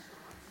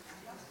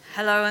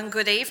Hello and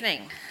good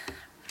evening.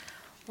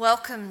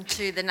 Welcome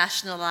to the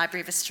National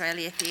Library of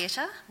Australia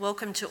Theatre.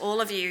 Welcome to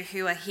all of you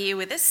who are here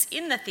with us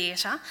in the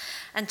theatre,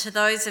 and to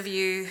those of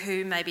you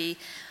who may be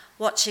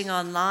watching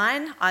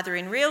online, either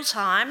in real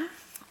time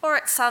or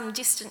at some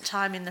distant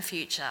time in the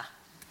future.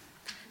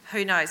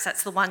 Who knows?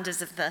 That's the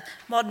wonders of the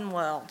modern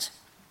world.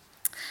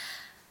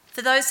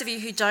 For those of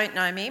you who don't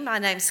know me, my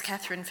name's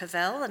Catherine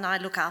Favell and I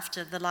look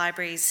after the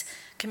library's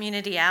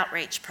community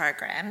outreach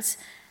programs,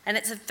 and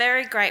it's a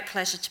very great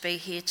pleasure to be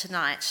here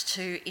tonight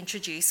to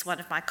introduce one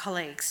of my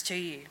colleagues to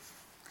you.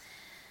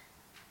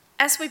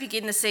 As we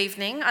begin this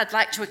evening, I'd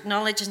like to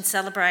acknowledge and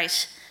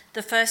celebrate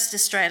the first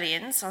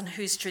Australians on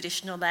whose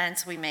traditional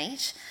lands we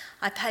meet.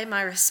 I pay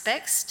my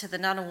respects to the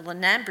Ngunnawal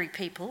and Ngambri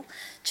people,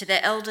 to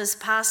their elders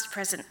past,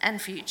 present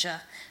and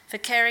future, for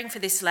caring for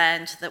this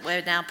land that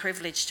we're now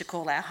privileged to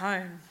call our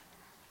home.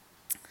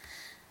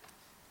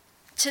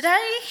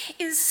 Today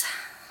is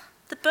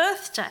the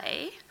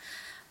birthday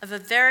of a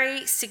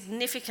very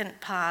significant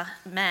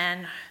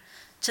man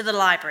to the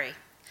library.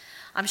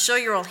 I'm sure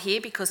you're all here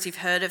because you've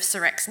heard of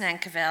Sir Rex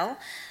Nankivell,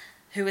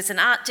 who was an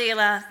art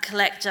dealer,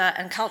 collector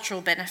and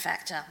cultural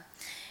benefactor.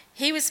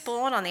 He was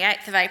born on the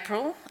 8th of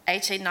April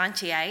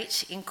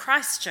 1898 in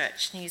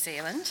Christchurch, New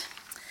Zealand.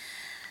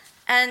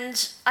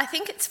 And I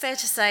think it's fair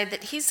to say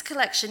that his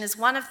collection is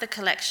one of the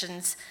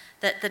collections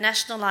that the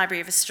National Library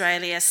of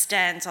Australia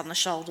stands on the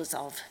shoulders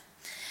of.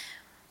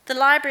 The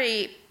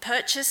library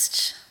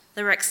purchased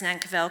the Rex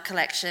Nankivell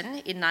collection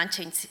in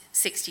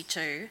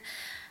 1962,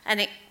 and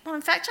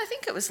in fact, I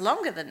think it was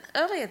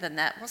earlier than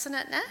that, wasn't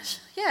it, Nat?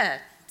 Yeah.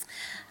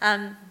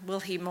 We'll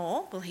hear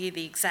more, we'll hear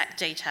the exact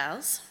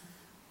details.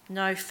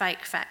 No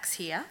fake facts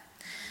here.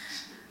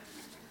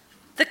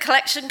 The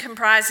collection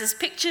comprises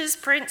pictures,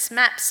 prints,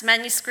 maps,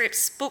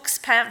 manuscripts, books,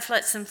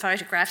 pamphlets and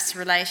photographs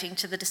relating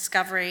to the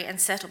discovery and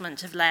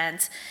settlement of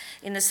lands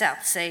in the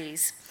South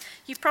Seas.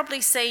 You've probably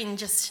seen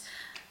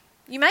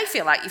you may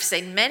feel like you've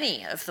seen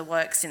many of the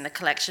works in the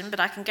collection, but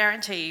I can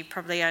guarantee you've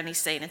probably only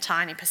seen a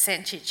tiny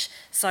percentage,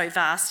 so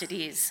vast it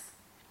is.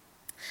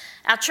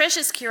 Our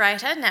Treasures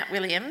curator, Nat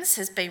Williams,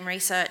 has been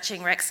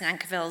researching Rex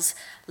Nankivell's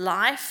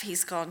life.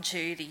 He's gone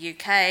to the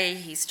UK,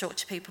 he's talked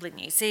to people in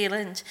New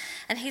Zealand,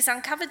 and he's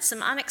uncovered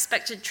some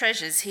unexpected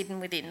treasures hidden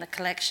within the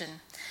collection.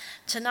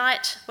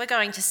 Tonight, we're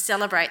going to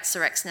celebrate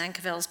Sir Rex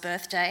Nankivell's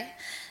birthday.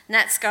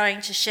 Nat's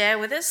going to share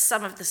with us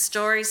some of the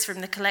stories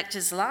from the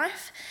collector's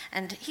life,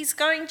 and he's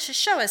going to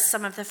show us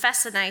some of the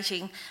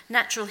fascinating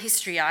natural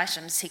history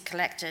items he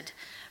collected.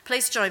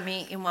 Please join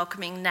me in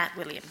welcoming Nat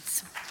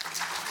Williams.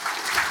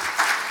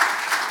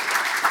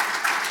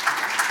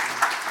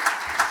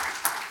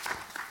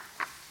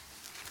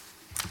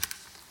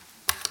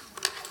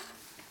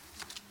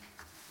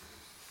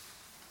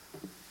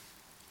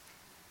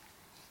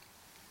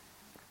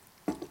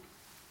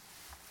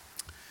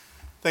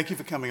 Thank you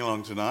for coming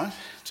along tonight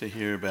to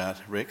hear about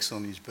Rex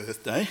on his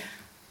birthday.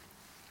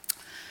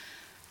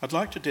 I'd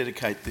like to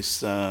dedicate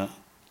this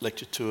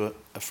lecture to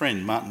a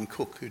friend, Martin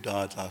Cook, who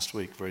died last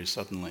week very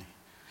suddenly.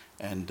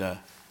 And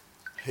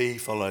he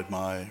followed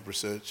my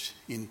research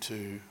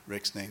into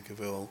Rex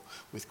Nankivell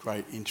with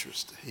great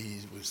interest. He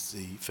was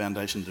the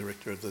foundation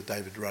director of the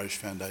David Roche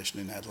Foundation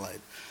in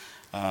Adelaide.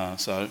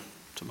 So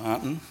to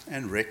Martin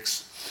and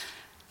Rex,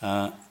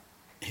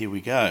 here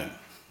we go.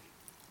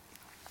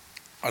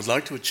 I'd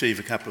like to achieve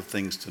a couple of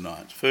things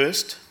tonight.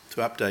 First, to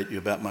update you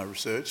about my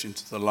research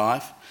into the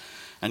life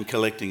and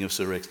collecting of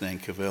Sir Rex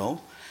Nankivell,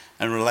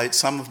 and relate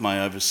some of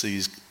my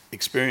overseas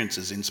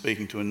experiences in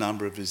speaking to a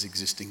number of his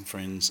existing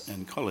friends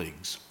and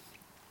colleagues.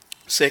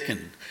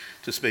 Second,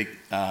 to speak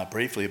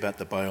briefly about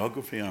the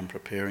biography I'm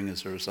preparing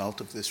as a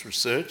result of this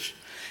research,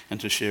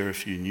 and to share a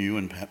few new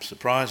and perhaps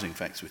surprising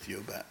facts with you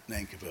about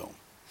Nankivell.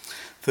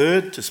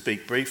 Third, to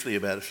speak briefly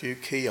about a few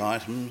key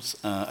items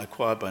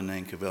acquired by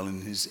Nankivell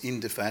in his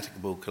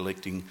indefatigable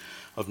collecting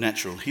of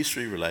natural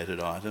history-related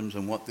items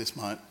and what this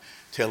might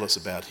tell us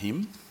about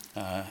him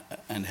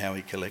and how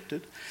he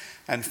collected.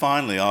 And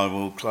finally, I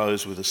will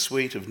close with a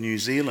suite of New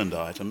Zealand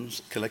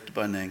items collected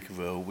by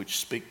Nankivell which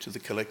speak to the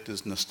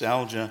collector's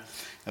nostalgia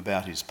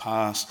about his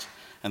past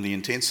and the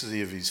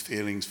intensity of his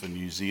feelings for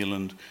New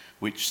Zealand,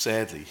 which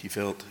sadly he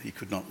felt he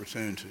could not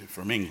return to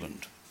from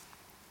England.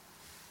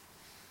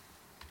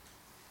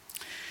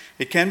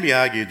 It can be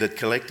argued that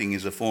collecting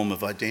is a form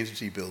of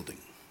identity building,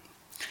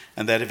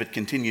 and that if it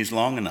continues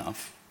long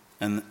enough,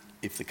 and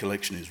if the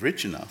collection is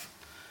rich enough,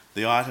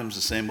 the items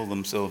assemble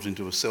themselves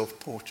into a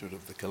self-portrait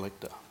of the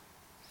collector,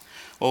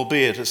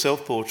 albeit a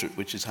self-portrait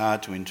which is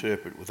hard to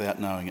interpret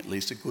without knowing at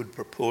least a good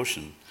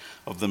proportion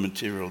of the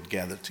material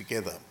gathered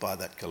together by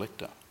that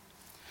collector.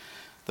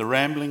 The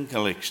rambling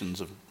collections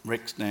of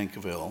Rex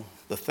Nankivell,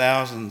 the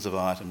thousands of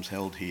items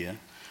held here,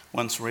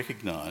 once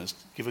recognised,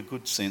 give a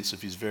good sense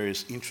of his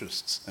various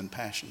interests and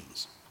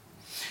passions.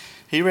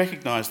 He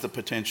recognised the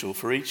potential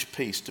for each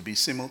piece to be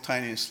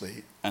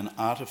simultaneously an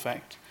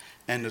artefact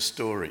and a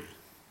story.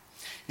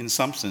 In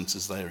some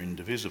senses, they are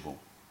indivisible.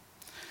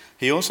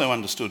 He also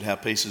understood how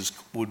pieces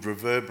would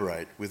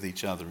reverberate with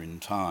each other in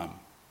time.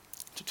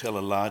 to tell a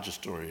larger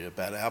story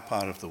about our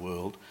part of the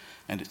world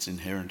and its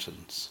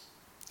inheritance.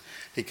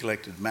 He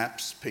collected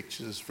maps,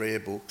 pictures, rare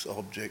books,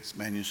 objects,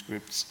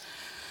 manuscripts,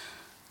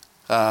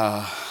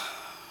 natural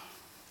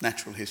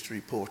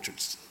history,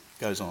 portraits,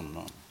 goes on and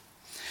on.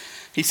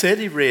 He said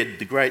he read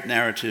the great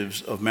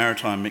narratives of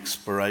maritime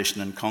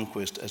exploration and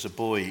conquest as a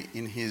boy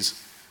in his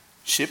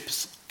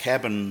ship's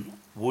cabin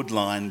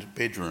wood-lined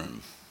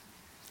bedroom,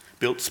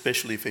 built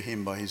specially for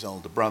him by his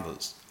older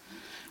brothers.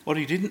 What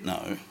he didn't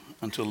know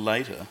until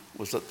later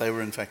was that they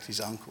were in fact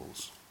his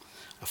uncles,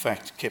 a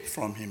fact kept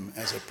from him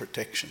as a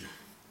protection.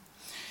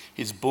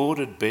 His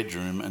boarded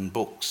bedroom and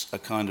books, a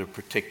kind of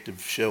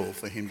protective shell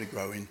for him to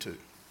grow into.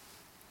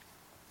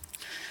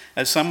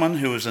 As someone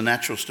who was a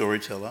natural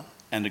storyteller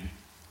and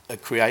a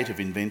creative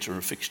inventor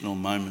of fictional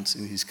moments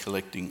in his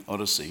collecting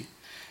odyssey,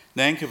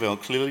 Nan Cavell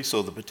clearly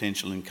saw the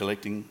potential in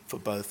collecting for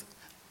both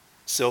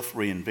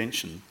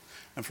self-reinvention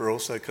and for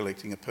also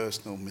collecting a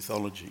personal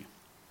mythology.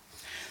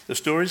 The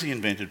stories he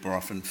invented were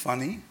often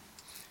funny,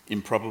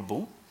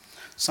 improbable,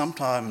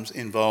 sometimes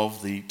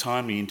involved the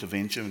timely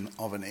intervention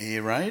of an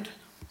air raid.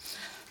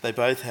 They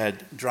both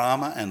had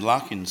drama and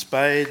luck in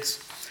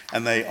spades,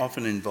 and they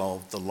often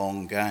involved the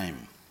long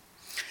game.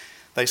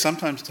 They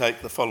sometimes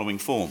take the following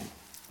form.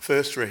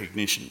 First,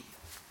 recognition,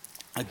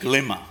 a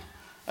glimmer,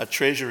 a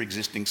treasure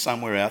existing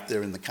somewhere out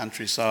there in the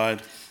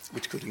countryside,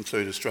 which could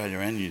include Australia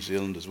and New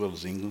Zealand as well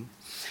as England.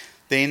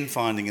 Then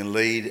finding a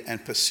lead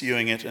and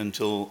pursuing it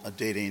until a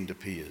dead end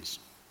appears.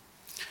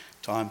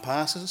 Time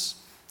passes,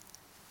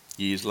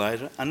 years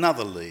later,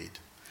 another lead,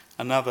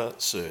 another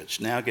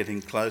search, now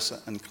getting closer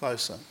and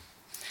closer.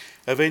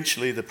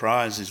 Eventually the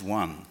prize is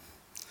won.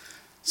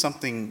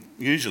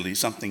 Usually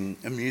something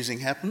amusing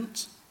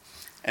happens,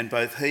 and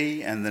both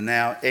he and the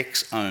now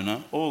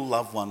ex-owner all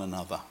love one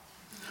another,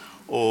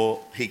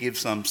 or he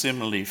gives some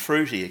similarly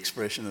fruity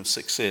expression of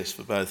success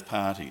for both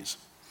parties.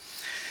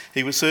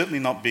 He was certainly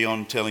not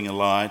beyond telling a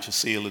lie to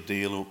seal a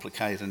deal or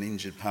placate an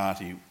injured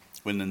party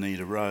when the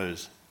need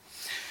arose.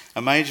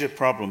 A major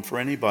problem for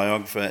any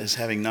biographer is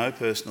having no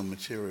personal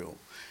material,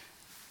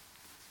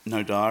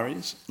 no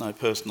diaries, no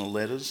personal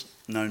letters,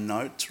 no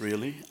notes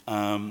really,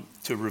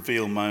 to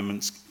reveal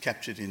moments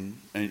captured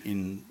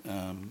in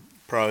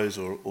prose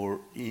or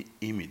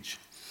image.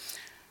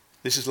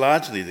 This is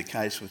largely the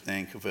case with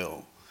Nan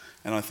Cavell,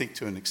 and I think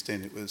to an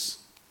extent it was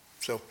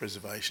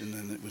self-preservation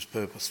and it was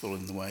purposeful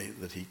in the way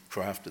that he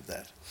crafted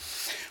that.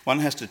 One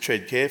has to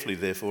tread carefully,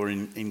 therefore,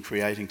 in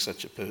recreating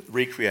such a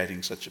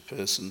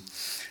person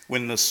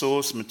when the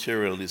source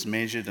material is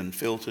measured and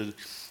filtered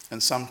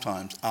and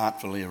sometimes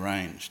artfully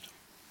arranged.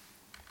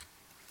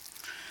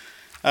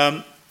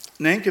 Nan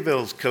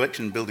Cavell's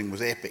collection building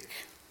was epic.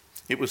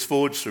 It was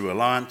forged through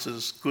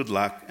alliances, good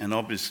luck, and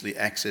obviously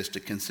access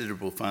to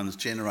considerable funds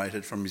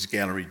generated from his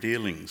gallery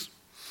dealings.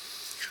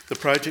 The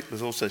project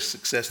was also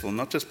successful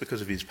not just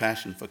because of his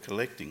passion for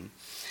collecting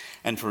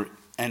and for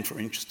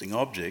interesting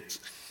objects,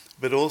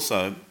 but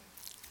also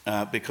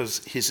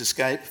because his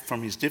escape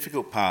from his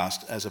difficult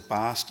past as a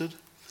bastard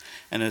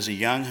and as a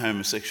young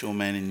homosexual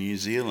man in New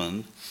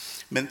Zealand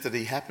meant that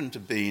he happened to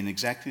be in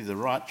exactly the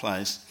right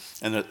place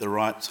and at the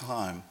right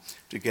time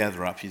to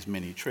gather up his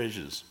many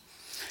treasures.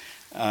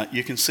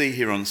 You can see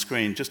here on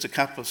screen just a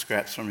couple of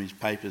scraps from his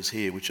papers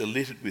here, which are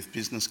littered with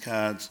business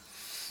cards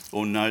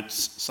or notes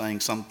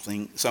saying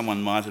something,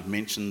 someone might have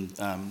mentioned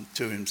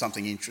to him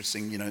something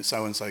interesting,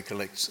 so-and-so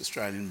collects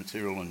Australian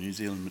material or New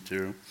Zealand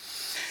material.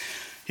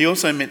 He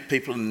also met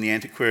people in the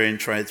antiquarian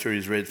trade through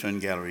his Redfern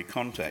Gallery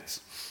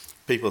contacts,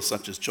 people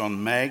such as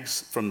John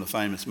Maggs from the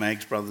famous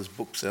Maggs Brothers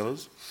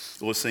booksellers,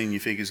 or senior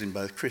figures in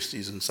both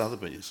Christie's and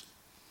Sotheby's.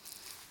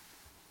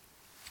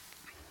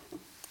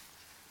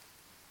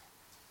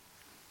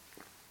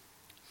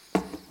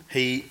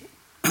 He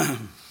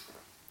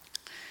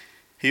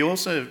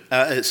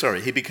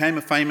became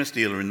a famous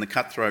dealer in the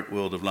cutthroat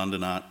world of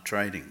London art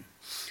trading.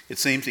 It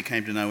seems he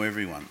came to know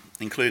everyone,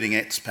 including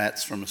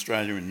expats from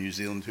Australia and New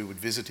Zealand who would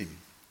visit him.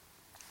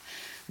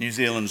 New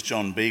Zealand's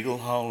John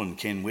Beaglehole and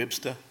Ken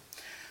Webster,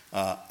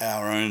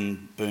 our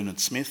own Bernard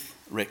Smith,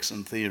 Rex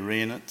and Thea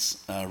Rienitz,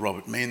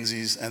 Robert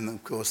Menzies, and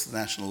of course the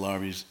National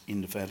Library's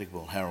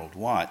indefatigable Harold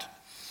White.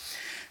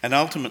 And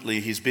ultimately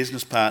his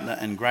business partner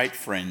and great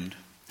friend,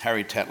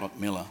 Harry Tatlock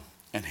Miller,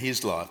 and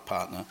his life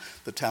partner,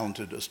 the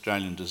talented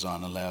Australian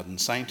designer Loudon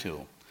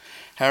Sainthill.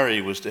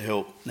 Harry was to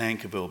help Nan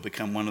Cavell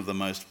become one of the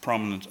most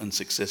prominent and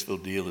successful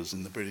dealers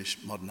in the British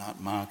modern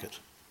art market.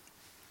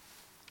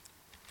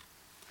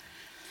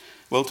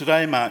 Well,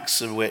 today marks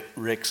Sir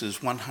Rex's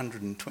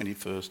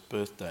 121st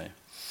birthday.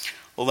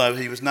 Although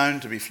he was known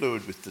to be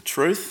fluid with the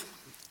truth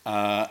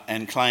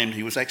and claimed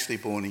he was actually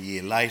born a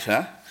year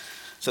later,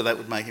 so that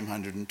would make him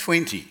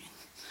 120.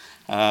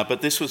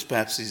 But this was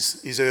perhaps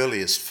his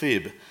earliest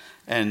fib.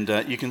 And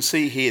you can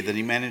see here that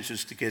he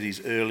manages to get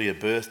his earlier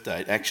birth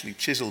date actually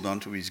chiselled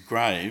onto his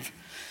grave,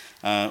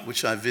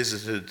 which I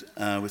visited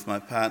with my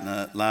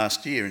partner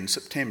last year in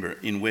September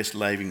in West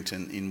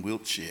Lavington in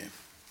Wiltshire.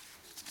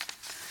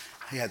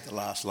 He had the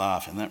last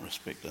laugh in that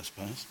respect, I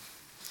suppose.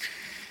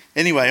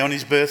 Anyway, on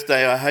his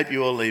birthday, I hope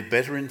you all leave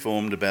better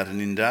informed about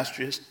an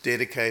industrious,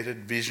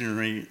 dedicated,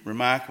 visionary,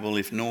 remarkable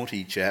if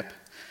naughty chap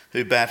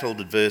who battled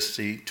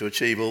adversity to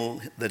achieve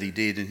all that he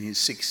did in his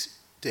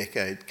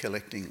 6-decade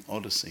collecting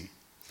odyssey.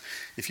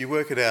 If you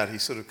work it out, he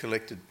sort of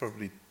collected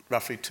probably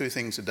roughly 2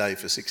 things a day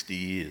for 60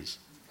 years.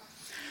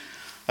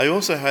 I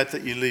also hope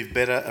that you leave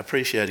better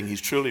appreciating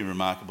his truly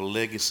remarkable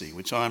legacy,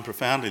 which I am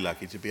profoundly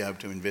lucky to be able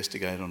to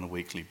investigate on a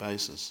weekly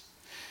basis.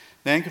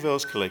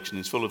 Nankivell's collection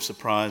is full of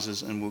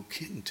surprises and will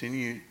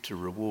continue to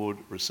reward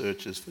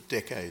researchers for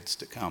decades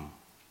to come.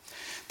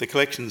 The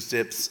collection's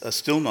depths are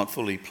still not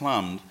fully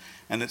plumbed,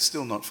 and it's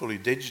still not fully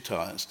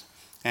digitised.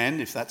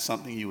 And if that's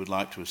something you would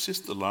like to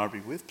assist the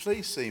library with,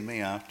 please see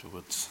me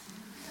afterwards.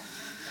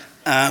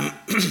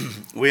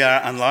 We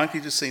are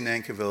unlikely to see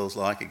Nankivells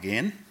like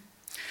again,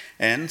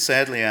 and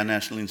sadly our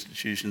national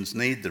institutions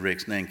need the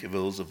Rex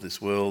Nankivells of this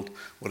world,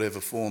 whatever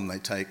form they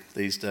take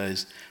these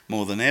days,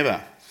 more than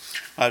ever.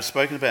 I've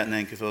spoken about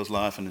Nankivell's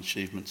life and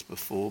achievements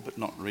before, but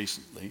not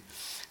recently,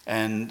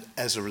 and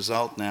as a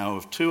result now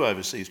of 2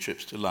 overseas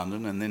trips to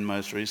London, and then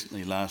most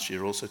recently last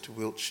year also to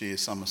Wiltshire,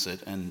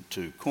 Somerset and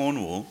to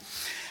Cornwall,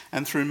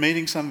 and through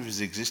meeting some of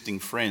his existing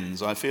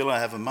friends, I feel I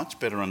have a much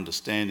better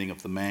understanding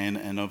of the man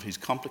and of his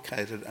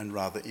complicated and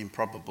rather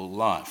improbable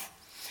life.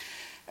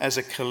 As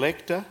a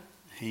collector,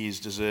 he is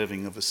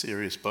deserving of a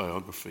serious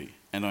biography,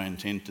 and I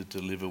intend to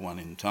deliver one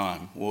in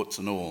time, warts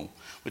and all,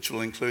 which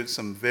will include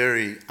some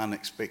very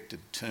unexpected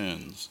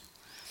turns.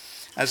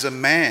 As a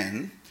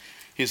man,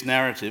 his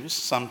narratives,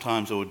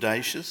 sometimes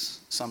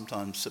audacious,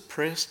 sometimes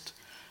suppressed,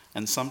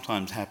 and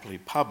sometimes happily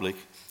public,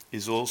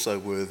 is also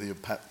worthy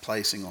of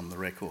placing on the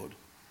record.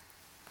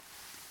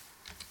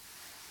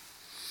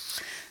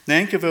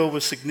 Nankivell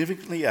was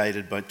significantly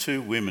aided by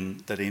 2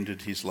 women that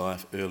entered his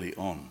life early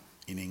on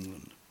in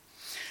England.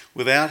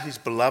 Without his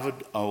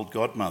beloved old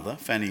godmother,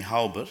 Fanny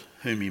Hulbert,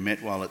 whom he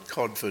met while at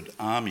Codford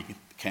Army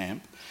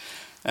Camp,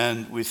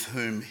 and with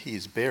whom he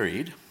is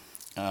buried,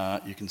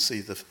 you can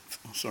see the...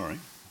 sorry,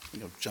 I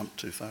think I've jumped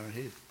too far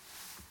ahead.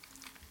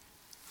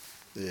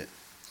 There.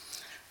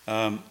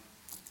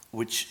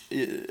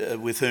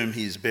 With whom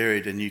he is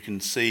buried, and you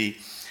can see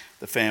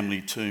the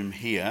family tomb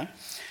here.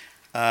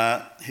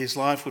 His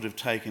life would have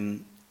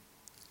taken,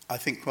 I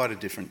think, quite a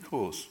different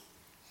course.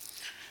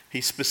 He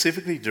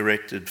specifically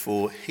directed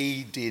for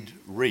 "he did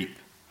reap"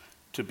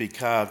 to be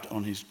carved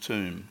on his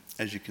tomb,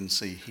 as you can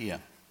see here.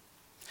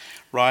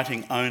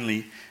 Writing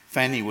only,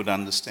 Fanny would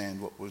understand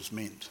what was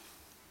meant.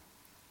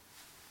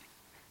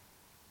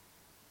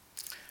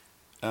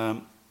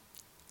 And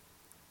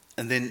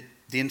then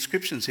the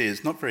inscriptions here,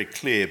 it's not very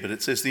clear, but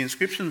it says the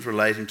inscriptions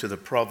relating to the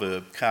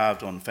proverb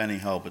carved on Fanny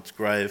Hulbert's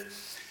grave,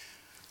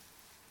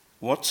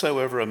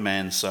 "Whatsoever a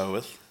man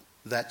soweth,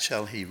 that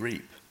shall he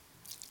reap."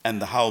 And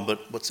the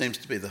Hulbert, what seems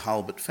to be the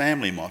Hulbert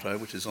family motto,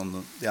 which is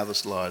on the other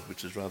slide,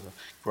 which is rather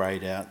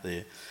greyed out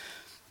there,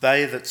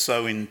 "They that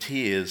sow in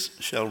tears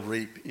shall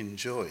reap in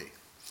joy."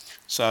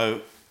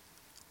 So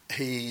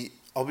he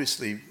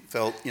obviously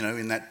felt,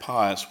 in that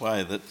pious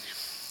way that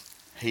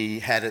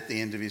he had at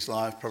the end of his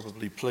life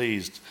probably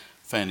pleased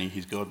Fanny,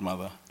 his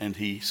godmother, and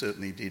he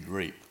certainly did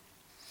reap.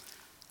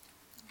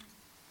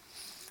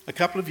 A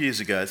couple of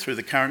years ago, through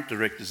the current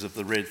directors of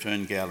the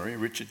Redfern Gallery,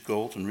 Richard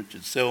Galt and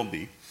Richard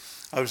Selby,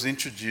 I was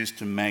introduced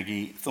to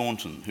Maggie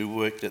Thornton, who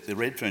worked at the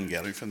Redfern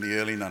Gallery from the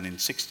early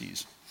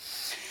 1960s.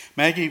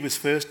 Maggie was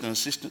first an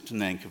assistant to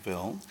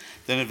Nankivell,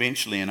 then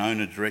eventually an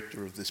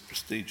owner-director of this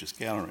prestigious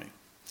gallery.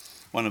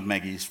 One of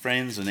Maggie's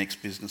friends and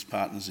ex-business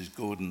partners is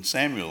Gordon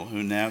Samuel,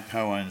 who now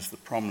co-owns the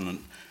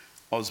prominent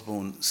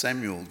Osborne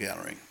Samuel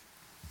Gallery.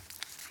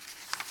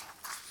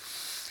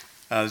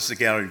 This is a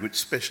gallery which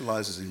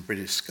specialises in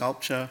British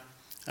sculpture,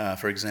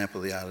 for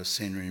example, the artists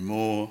Henry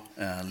Moore,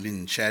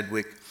 Lynn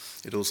Chadwick.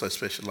 It also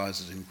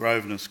specialises in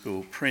Grosvenor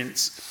School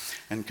prints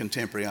and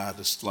contemporary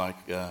artists like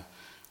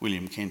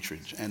William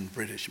Kentridge and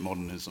British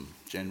modernism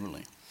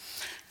generally.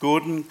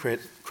 Gordon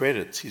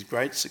credits his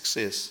great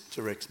success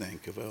to Rex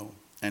Nankivell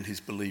and his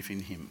belief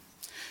in him.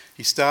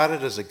 He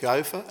started as a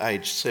gopher,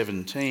 aged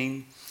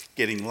 17,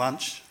 getting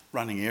lunch,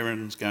 running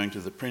errands, going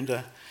to the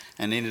printer,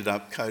 and ended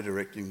up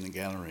co-directing the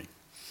gallery.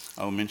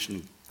 I'll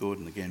mention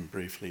Gordon again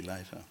briefly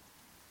later.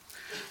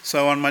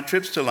 So on my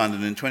trips to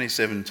London in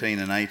 2017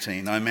 and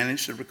 18, I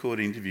managed to record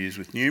interviews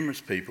with numerous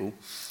people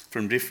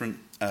from different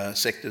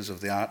sectors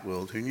of the art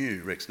world who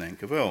knew Rex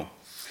Nankivell.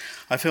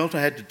 I felt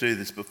I had to do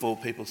this before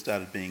people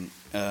started being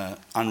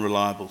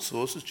unreliable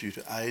sources due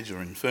to age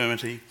or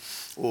infirmity,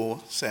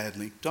 or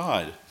sadly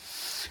died.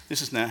 This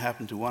has now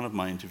happened to one of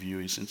my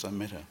interviewees since I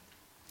met her.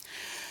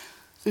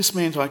 This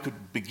meant I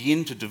could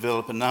begin to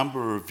develop a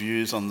number of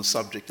views on the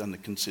subject under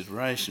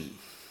consideration.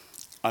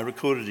 I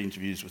recorded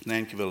interviews with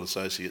Nankivell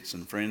associates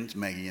and friends,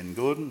 Maggie and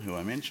Gordon, who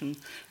I mentioned,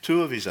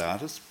 2 of his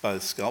artists,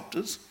 both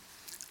sculptors,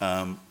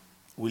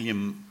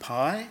 William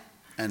Pye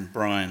and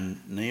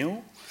Brian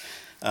Neal.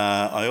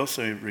 I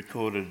also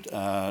recorded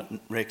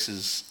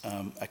Rex's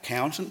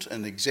accountant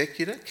and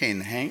executor,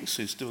 Ken Hanks,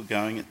 who's still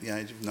going at the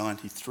age of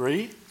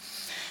 93.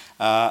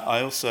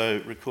 I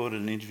also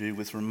recorded an interview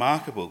with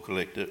remarkable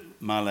collector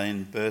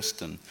Marlene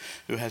Burston,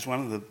 who has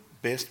one of the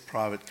best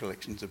private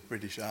collections of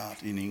British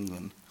art in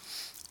England.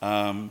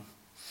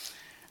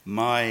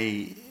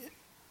 My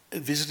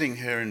visiting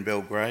her in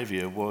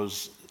Belgravia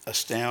was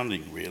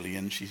astounding, really,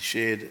 and she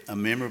shared a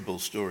memorable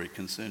story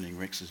concerning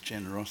Rex's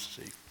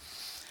generosity.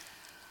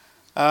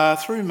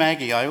 Through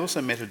Maggie, I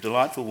also met a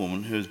delightful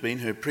woman who has been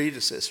her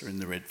predecessor in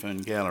the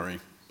Redfern Gallery,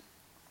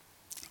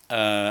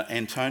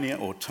 Antonia,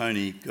 or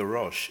Tony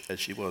Garoche, as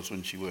she was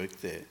when she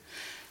worked there.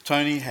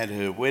 Tony had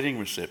her wedding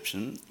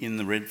reception in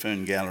the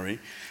Redfern Gallery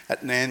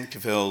at Nan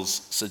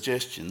Cavell's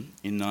suggestion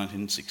in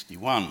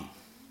 1961.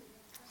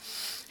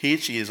 Here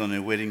she is on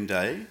her wedding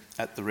day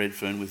at the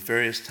Redfern with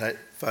various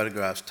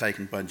photographs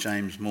taken by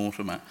James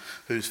Mortimer,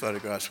 whose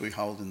photographs we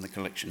hold in the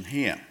collection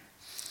here.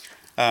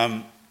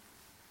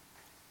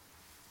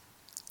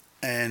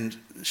 And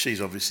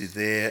she's obviously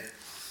there.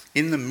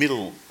 In the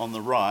middle, on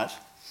the right,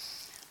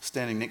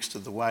 standing next to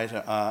the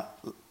waiter, are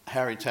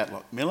Harry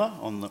Tatlock Miller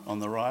on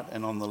the right,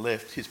 and on the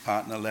left, his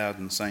partner,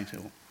 Loudon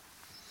Sainthill.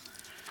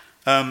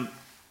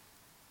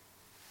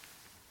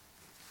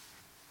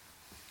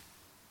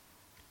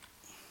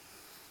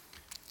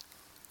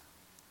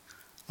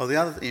 The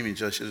other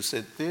image I should have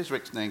said, there's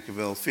Rex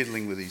Nankivell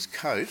fiddling with his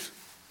coat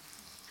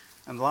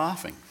and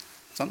laughing.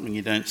 Something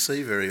you don't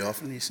see very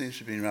often. He seems to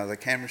have been rather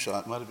camera shy.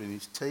 It might have been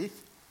his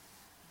teeth.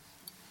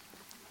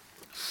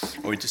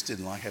 Or he just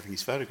didn't like having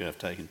his photograph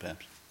taken,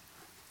 perhaps.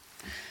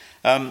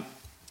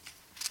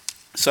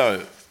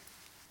 So,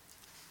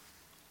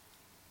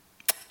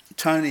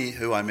 Tony,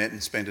 who I met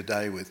and spent a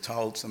day with,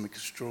 told some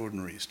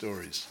extraordinary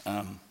stories.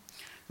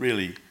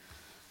 Really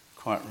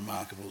quite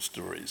remarkable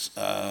stories.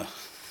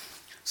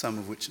 Some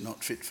of which are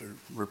not fit for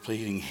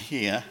repeating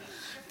here,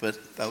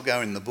 but they'll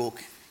go in the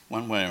book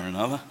one way or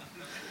another.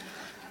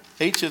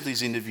 Each of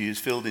these interviews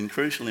filled in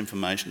crucial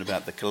information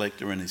about the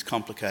collector and his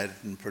complicated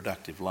and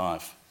productive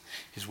life.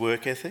 His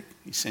work ethic,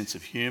 his sense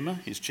of humour,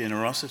 his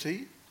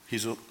generosity,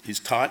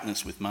 his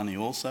tightness with money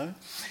also,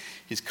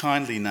 his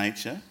kindly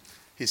nature,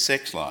 his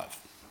sex life,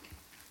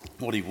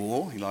 what he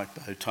wore, he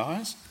liked bow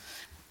ties,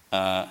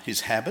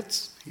 his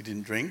habits, he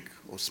didn't drink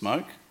or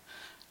smoke,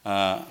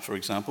 for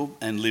example,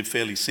 and lived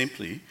fairly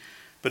simply,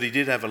 but he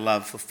did have a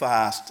love for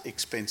fast,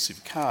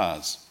 expensive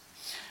cars,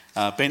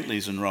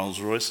 Bentleys and Rolls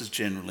Royces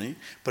generally,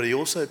 but he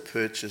also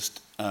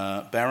purchased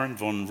Baron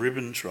von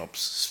Ribbentrop's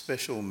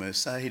special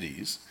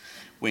Mercedes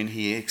when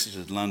he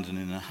exited London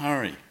in a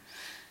hurry.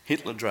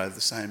 Hitler drove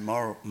the same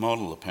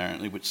model,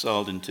 apparently, which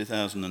sold in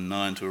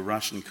 2009 to a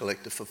Russian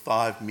collector for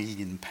 £5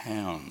 million.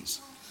 It's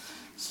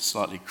a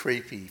slightly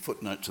creepy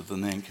footnote to the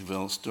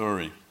Nankivell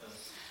story.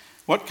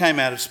 What came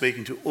out of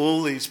speaking to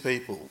all these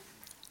people,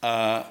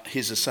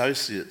 his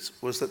associates,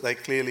 was that they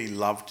clearly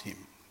loved him,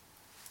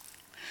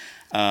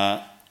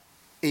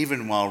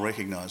 even while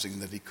recognising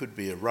that he could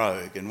be a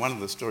rogue. And one of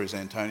the stories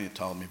Antonia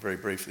told me very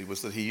briefly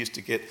was that he used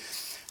to get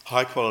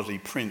high-quality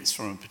prints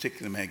from a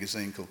particular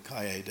magazine called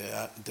Cahiers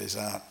des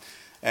Arts,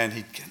 and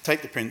he'd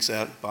take the prints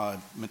out by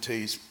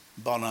Matisse,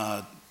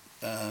 Bonnard,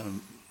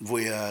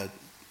 Vuillard,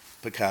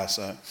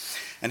 Picasso,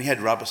 and he had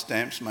rubber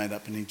stamps made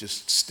up and he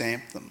just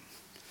stamped them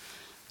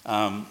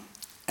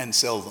and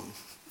sell them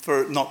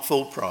for not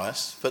full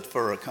price, but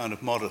for a kind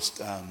of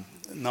modest,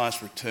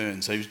 nice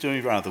return. So he was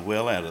doing rather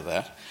well out of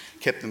that,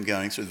 kept them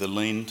going through the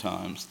lean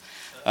times.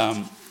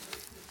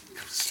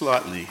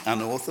 Slightly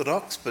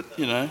unorthodox, but,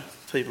 you know,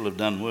 people have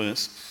done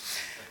worse.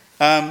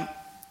 And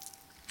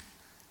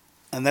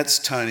that's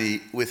Tony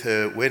with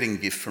her wedding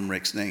gift from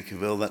Rex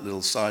Nankivell, that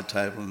little side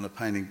table and a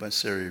painting by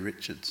Seri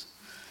Richards.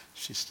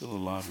 She's still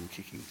alive and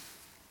kicking.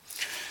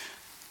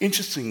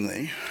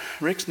 Interestingly,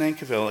 Rex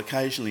Nankivell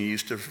occasionally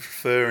used to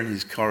refer in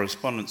his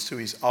correspondence to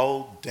his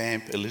old,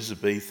 damp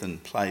Elizabethan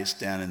place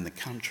down in the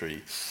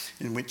country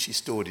in which he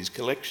stored his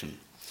collection.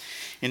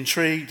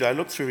 Intrigued, I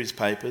looked through his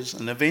papers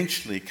and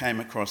eventually came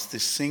across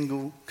this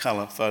single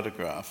colour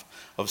photograph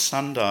of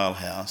Sundial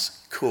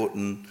House,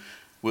 Corton,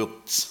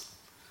 Wilts.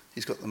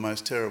 He's got the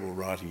most terrible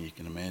writing you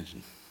can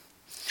imagine.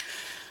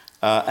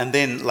 And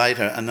then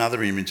later,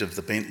 another image of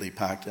the Bentley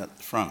parked out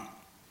the front.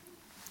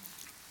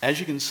 As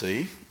you can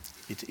see,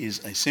 it is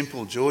a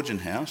simple Georgian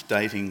house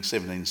dating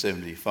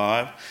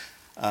 1775,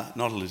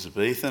 not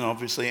Elizabethan,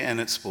 obviously, and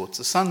it sports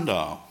a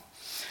sundial.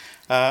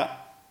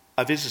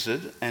 I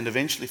visited and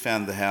eventually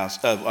found the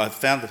house. I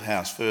found the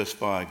house first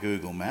via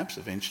Google Maps,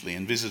 eventually,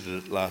 and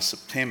visited it last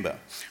September,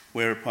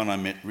 whereupon I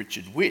met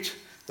Richard Witt,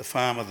 the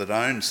farmer that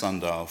owned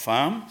Sundial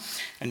Farm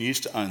and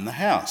used to own the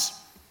house.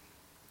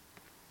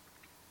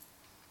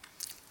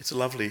 It's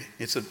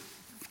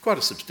quite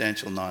a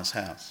substantial, nice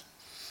house.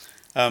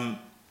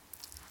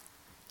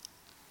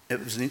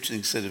 It was an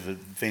interesting set of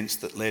events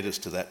that led us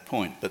to that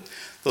point, but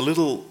the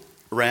little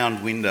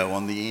round window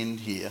on the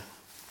end here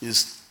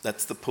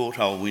that's the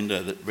porthole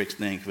window that Rex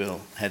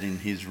Nankivell had in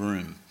his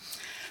room.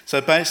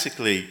 So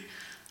basically,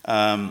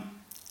 I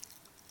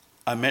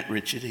met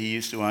Richard. He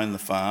used to own the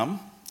farm.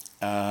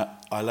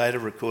 I later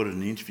recorded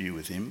an interview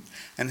with him,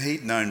 and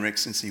he'd known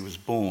Rex since he was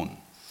born.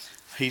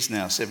 He's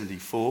now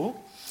 74.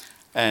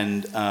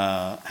 and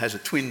has a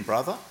twin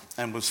brother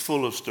and was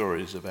full of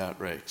stories about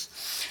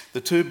Rex.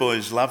 The two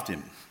boys loved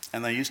him,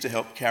 and they used to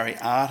help carry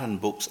art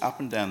and books up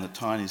and down the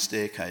tiny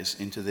staircase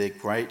into their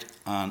great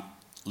aunt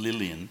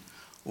Lillian,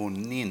 or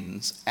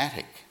Nin's,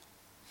 attic.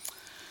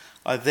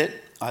 I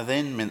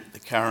then met the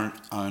current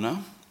owner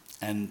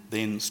and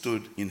then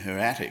stood in her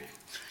attic,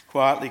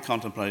 quietly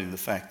contemplating the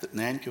fact that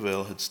Nan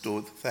Cavell had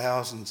stored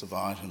thousands of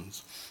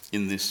items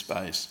in this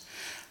space,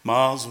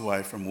 miles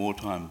away from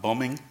wartime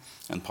bombing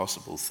and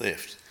possible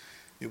theft.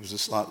 It was a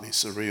slightly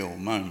surreal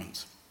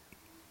moment.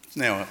 It's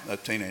now a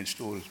teenage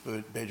daughter's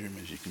bedroom,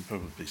 as you can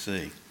probably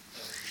see.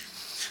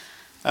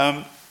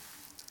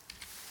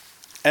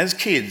 As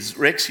kids,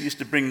 Rex used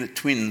to bring the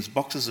twins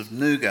boxes of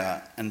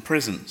nougat and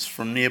presents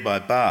from nearby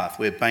Bath,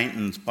 where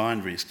Bainton's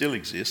Bindery still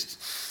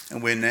exists,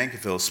 and where Nan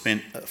Cavell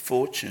spent a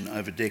fortune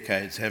over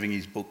decades having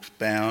his books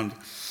bound,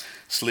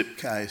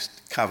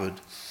 slip-cased, covered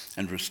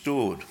and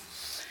restored.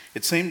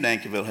 It seemed Nan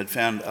Cavell had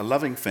found a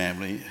loving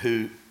family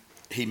who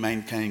he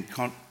maintained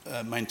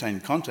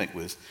contact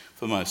with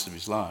for most of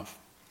his life.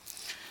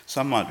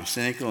 Some might be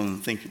cynical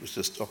and think it was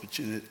just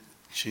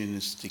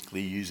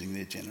opportunistically using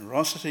their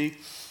generosity.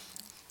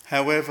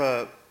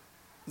 However,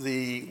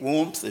 the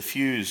warmth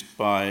effused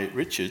by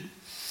Richard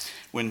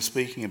when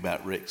speaking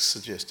about Rex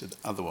suggested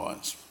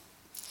otherwise.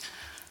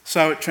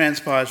 So it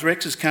transpires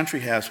Rex's country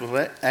house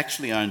was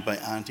actually owned by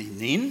Auntie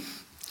Nin,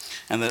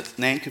 and that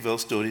Nan Cavell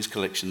stored his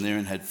collection there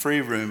and had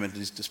free room at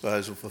his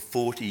disposal for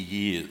 40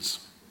 years.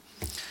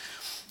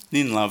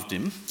 Nin loved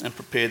him and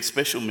prepared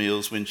special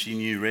meals when she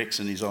knew Rex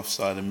and his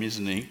offsider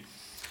Misni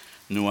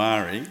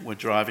Nuari were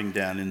driving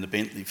down in the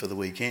Bentley for the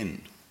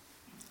weekend.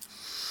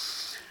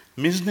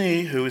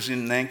 Misni, who was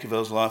in Nan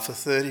Cavell's life for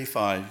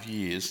 35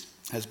 years,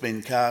 has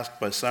been cast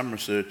by some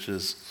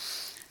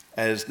researchers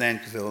as Nan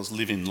Cavell's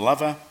live-in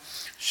lover,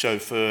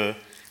 chauffeur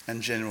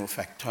and general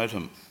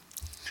factotum.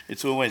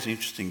 It's always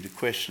interesting to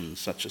question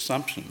such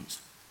assumptions.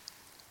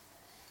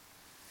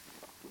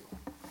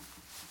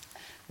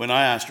 When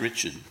I asked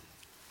Richard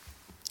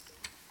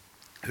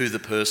who the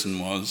person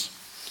was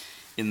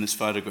in this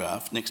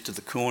photograph next to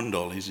the corn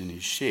dollies in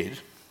his shed,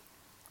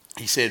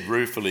 he said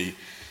ruefully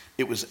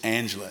it was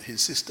Angela,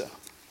 his sister.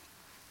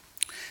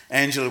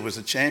 Angela was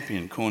a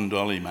champion corn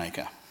dolly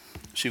maker.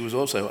 She was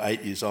also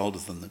 8 years older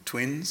than the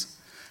twins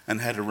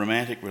and had a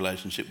romantic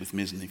relationship with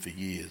Misni for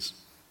years.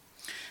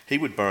 He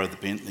would borrow the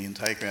Bentley and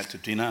take her out to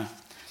dinner,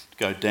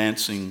 go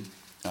dancing,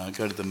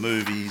 go to the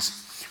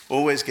movies,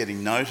 always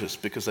getting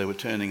noticed because they were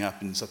turning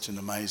up in such an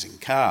amazing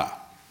car.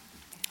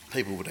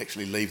 People would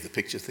actually leave the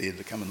picture theatre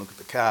to come and look at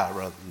the car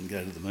rather than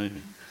go to the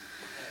movie.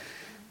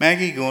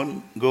 Maggie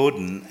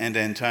Gordon and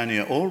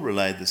Antonia all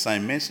relayed the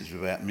same message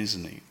about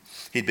Misni.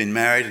 He'd been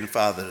married and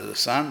fathered a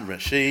son,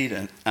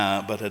 Rashid,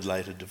 but had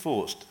later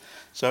divorced.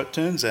 So it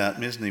turns out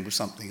Misni was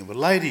something of a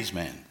ladies'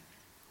 man.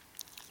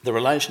 The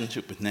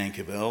relationship with Nan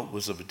Cavell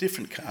was of a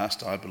different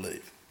cast, I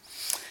believe.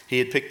 He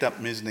had picked up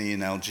Misni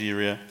in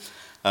Algeria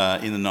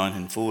in the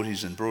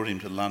 1940s and brought him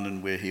to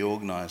London, where he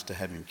organised to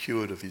have him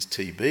cured of his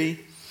TB,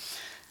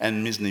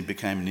 and Misni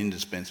became an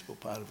indispensable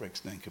part of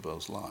Rex Nan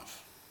Cavell's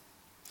life.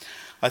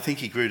 I think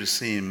he grew to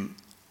see him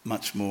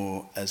much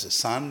more as a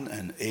son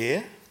and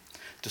heir,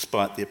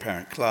 despite the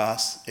apparent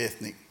class,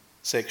 ethnic,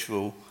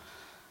 sexual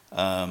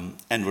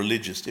and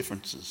religious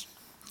differences.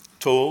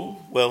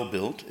 Tall,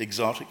 well-built,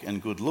 exotic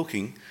and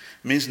good-looking,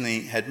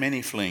 Misni had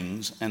many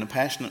flings and a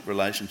passionate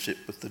relationship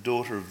with the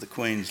daughter of the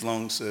Queen's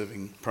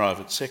long-serving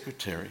private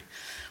secretary,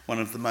 one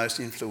of the most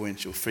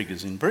influential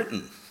figures in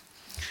Britain.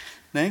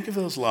 Nan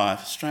Cavell's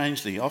life,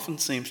 strangely, often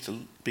seems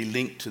to be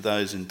linked to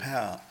those in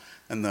power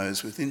and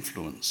those with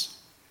influence.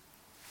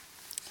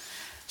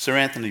 Sir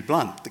Anthony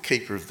Blunt, the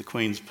keeper of the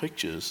Queen's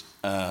pictures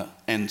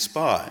and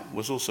spy,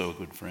 was also a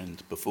good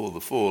friend, before the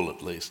fall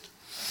at least.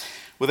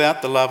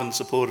 Without the love and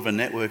support of a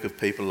network of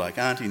people like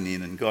Auntie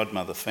Nin and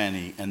Godmother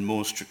Fanny and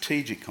more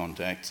strategic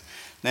contacts,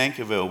 Nan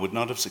Cavell would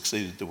not have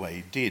succeeded the way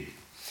he did.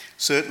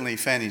 Certainly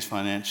Fanny's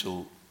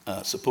financial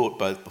support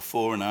both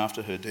before and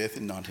after her death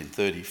in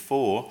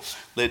 1934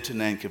 led to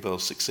Nan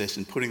Cavell's success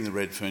in putting the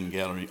Redfern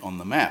Gallery on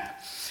the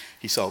map.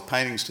 He sold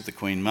paintings to the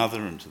Queen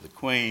Mother and to the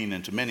Queen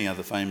and to many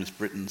other famous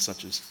Britons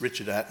such as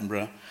Richard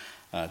Attenborough,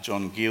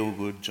 John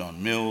Gielgud,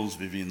 John Mills,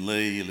 Vivian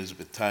Leigh,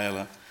 Elizabeth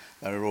Taylor.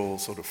 They were all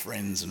sort of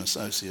friends and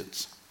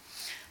associates.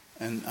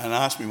 And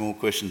ask me more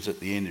questions at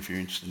the end if you're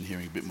interested in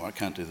hearing a bit more. I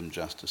can't do them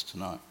justice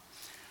tonight.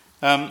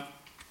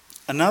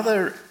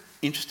 Another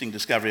interesting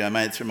discovery I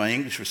made through my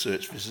English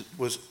research visit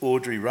was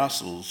Audrey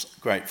Russell's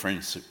great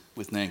friendship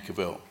with Nan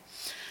Cavell.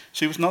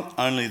 She was not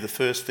only the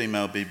first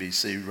female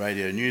BBC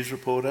radio news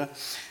reporter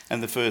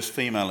and the first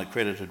female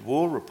accredited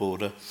war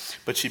reporter,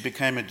 but she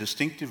became a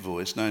distinctive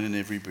voice known in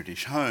every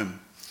British home.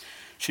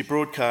 She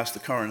broadcast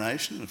the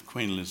coronation of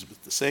Queen Elizabeth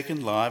II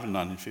live in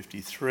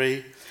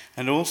 1953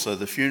 and also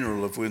the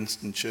funeral of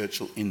Winston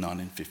Churchill in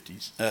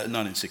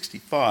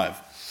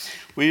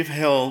 1965. We've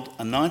held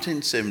a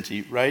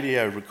 1970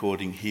 radio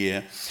recording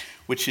here,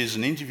 which is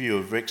an interview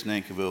of Rex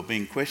Nan Cavell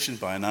being questioned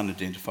by an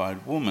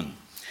unidentified woman.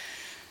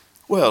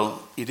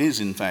 Well, it is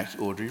in fact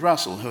Audrey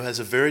Russell, who has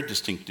a very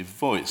distinctive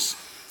voice.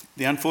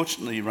 The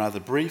unfortunately rather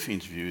brief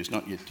interview is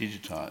not yet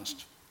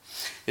digitised.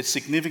 It's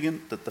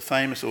significant that the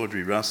famous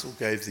Audrey Russell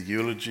gave the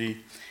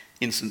eulogy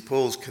in St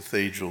Paul's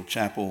Cathedral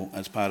Chapel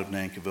as part of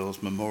Nan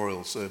Cavell's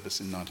memorial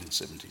service in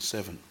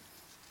 1977.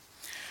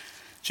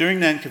 During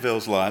Nan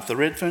Cavell's life, the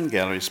Redfern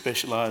Gallery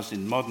specialised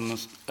in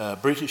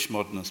British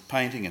modernist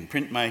painting and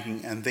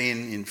printmaking, and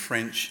then in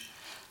French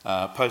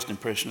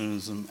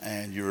post-impressionism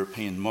and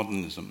European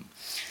modernism.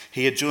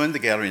 He had joined the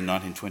gallery in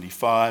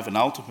 1925, and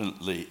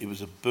ultimately it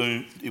was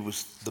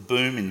the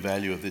boom in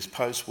value of this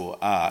post-war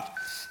art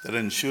that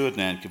ensured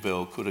Nan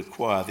Cavell could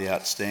acquire the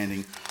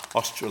outstanding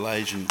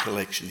Australasian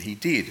collection he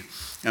did,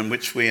 and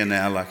which we are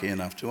now lucky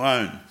enough to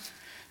own.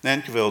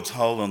 Nan Cavell's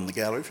hold on the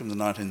gallery from the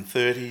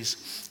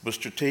 1930s was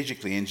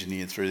strategically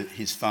engineered through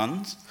his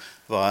funds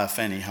via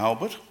Fanny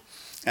Halbert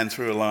and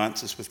through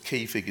alliances with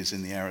key figures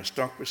in the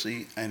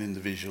aristocracy and in the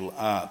visual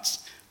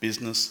arts,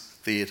 business,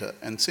 theatre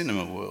and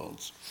cinema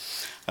worlds.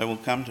 I will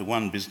come to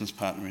one business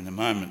partner in a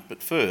moment,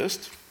 but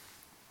first,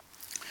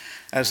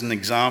 as an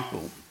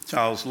example,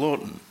 Charles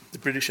Laughton, the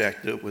British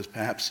actor, was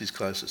perhaps his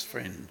closest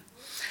friend,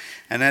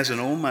 and as an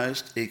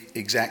almost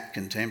exact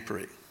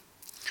contemporary.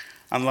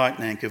 Unlike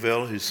Nan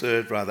Cavell, who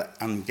served rather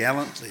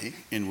ungallantly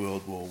in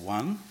World War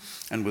I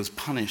and was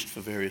punished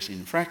for various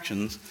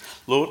infractions,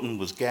 Laughton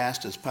was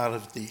gassed as part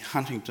of the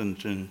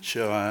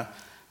Huntingdonshire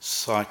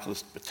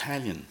Cyclist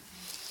Battalion.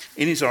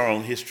 In his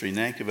oral history,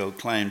 Nan Cavell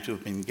claimed to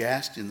have been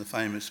gassed in the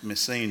famous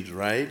Messines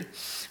raid,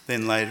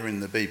 then later in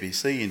the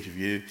BBC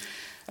interview,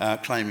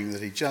 claiming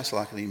that he just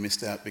luckily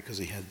missed out because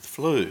he had the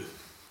flu.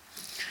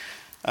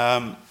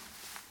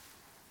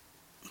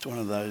 It's one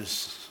of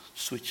those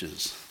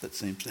switches that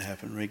seems to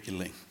happen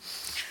regularly.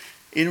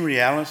 In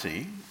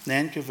reality,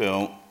 Nan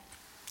Cavell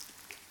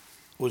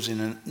was in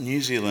a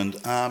New Zealand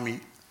Army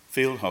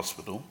field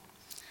hospital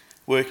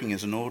working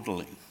as an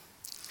orderly.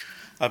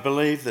 I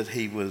believe that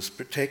he was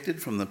protected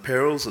from the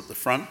perils at the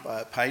front by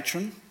a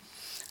patron,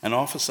 an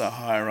officer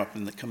higher up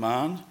in the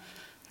command,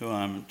 who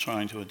I'm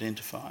trying to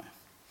identify.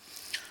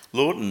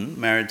 Laughton,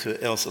 married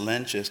to Elsa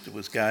Lanchester,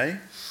 was gay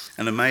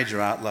and a major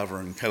art lover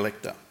and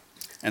collector,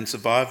 and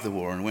survived the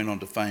war and went on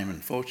to fame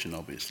and fortune,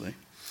 obviously.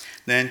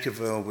 Nan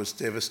Cavell was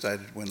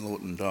devastated when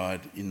Laughton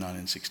died in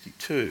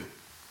 1962.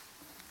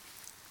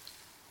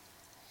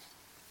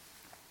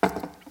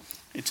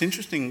 It's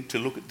interesting to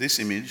look at this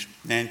image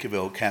Nan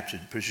Cavell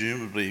captured,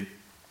 presumably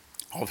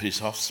of his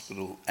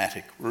hospital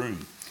attic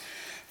room.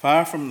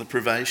 Far from the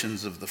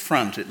privations of the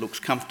front, it looks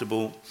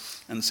comfortable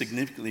and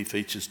significantly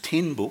features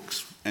 10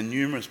 books and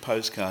numerous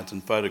postcards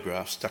and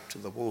photographs stuck to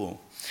the wall.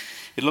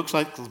 It looks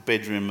like the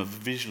bedroom of a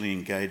visually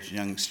engaged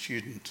young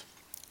student,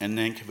 and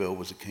Nan Cavell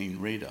was a keen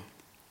reader.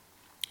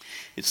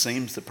 It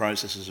seems the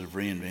processes of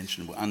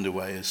reinvention were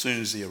underway as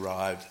soon as he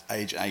arrived,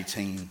 age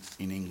 18,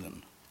 in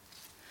England.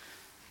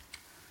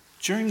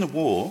 During the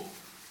war,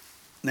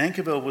 Nan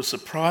Cavell was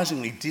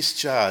surprisingly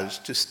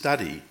discharged to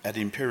study at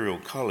Imperial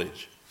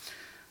College,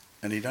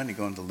 and he'd only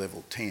gone to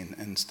level 10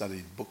 and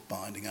studied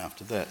bookbinding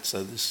after that,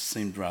 so this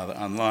seemed rather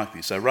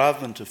unlikely. So rather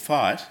than to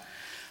fight,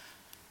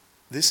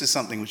 this is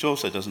something which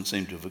also doesn't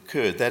seem to have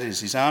occurred. That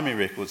is, his army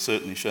record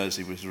certainly shows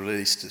he was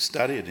released to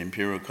study at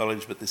Imperial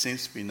College, but there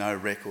seems to be no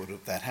record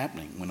of that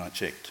happening when I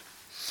checked.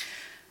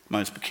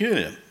 Most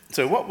peculiar.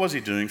 So what was he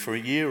doing for a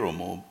year or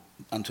more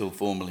until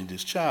formally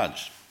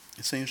discharged?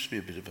 It seems to be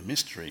a bit of a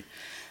mystery.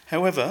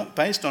 However,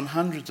 based on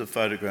hundreds of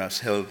photographs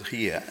held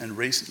here and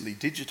recently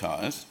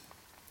digitised,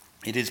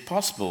 it is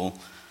possible,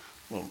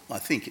 well, I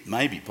think it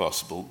may be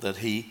possible, that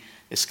he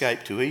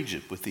escaped to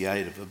Egypt with the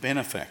aid of a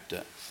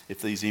benefactor,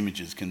 if these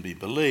images can be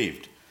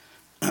believed.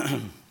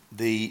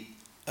 The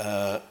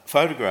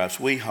photographs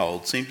we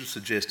hold seem to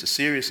suggest a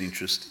serious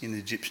interest in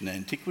Egyptian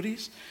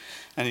antiquities,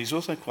 and he's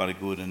also quite a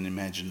good and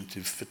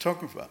imaginative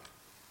photographer.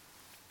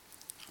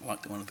 I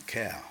like the one of the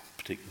cow,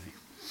 particularly.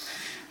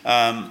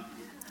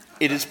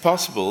 It is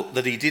possible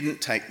that he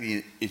didn't take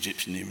the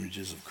Egyptian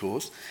images, of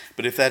course,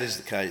 but if that is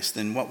the case,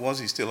 then what was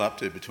he still up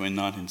to between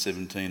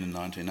 1917 and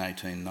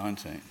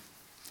 1918-19?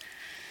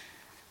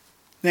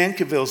 Nan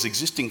Cavell's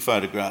existing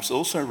photographs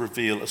also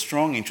reveal a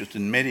strong interest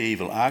in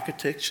medieval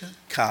architecture,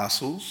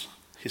 castles,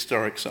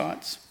 historic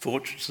sites,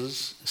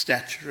 fortresses,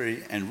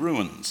 statuary and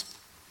ruins.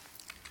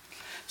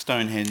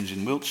 Stonehenge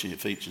in Wiltshire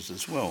features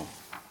as well.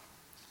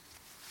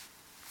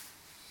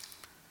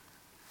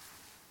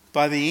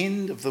 By the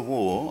end of the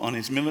war, on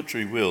his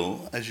military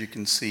will, as you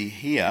can see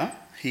here,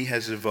 he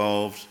has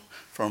evolved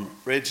from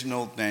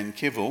Reginald Nan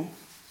Cavell,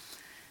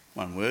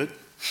 one word,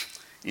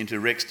 into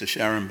Rex de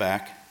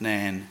Scharenbach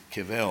Nan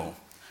Cavell,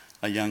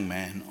 a young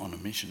man on a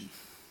mission.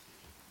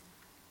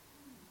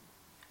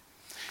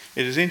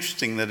 It is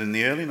interesting that in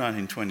the early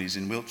 1920s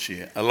in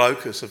Wiltshire, a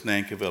locus of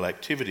Nan Cavell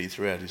activity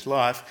throughout his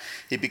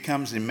life, he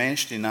becomes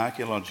enmeshed in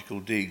archaeological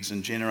digs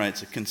and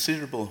generates a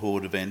considerable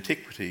hoard of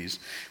antiquities,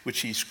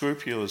 which he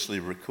scrupulously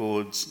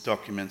records,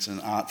 documents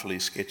and artfully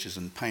sketches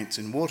and paints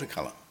in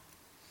watercolour,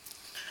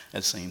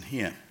 as seen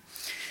here.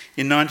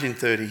 In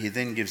 1930, he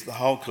then gives the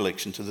whole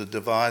collection to the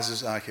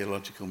Devizes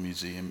Archaeological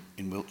Museum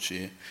in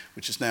Wiltshire,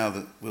 which is now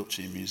the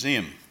Wiltshire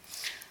Museum.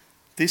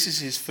 This is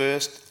his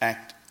first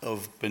act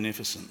of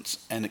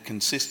beneficence, and it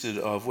consisted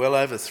of well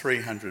over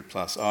 300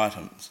 plus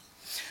items.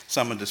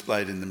 Some are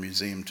displayed in the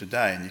museum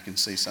today, and you can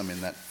see some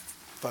in that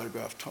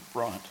photograph top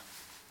right.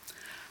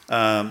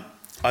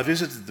 I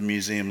visited the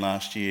museum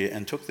last year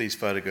and took these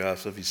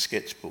photographs of his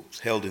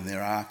sketchbooks held in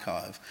their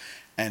archive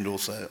and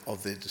also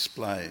of their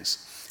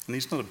displays. And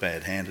he's not a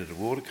bad hand at a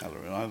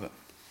watercolour either.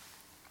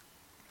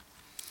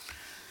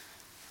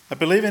 I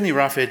believe any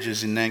rough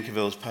edges in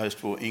Nankivell's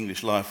post-war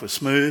English life were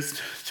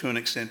smoothed to an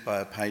extent by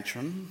a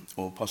patron,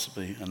 or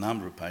possibly a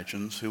number of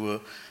patrons, who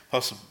were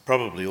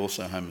probably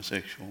also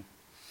homosexual.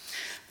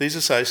 These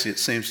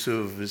associates seem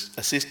to have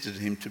assisted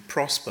him to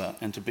prosper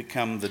and to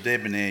become the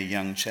debonair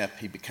young chap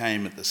he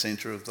became at the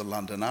centre of the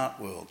London art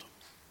world.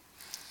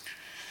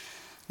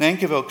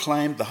 Nankivell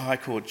claimed the High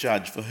Court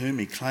judge for whom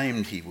he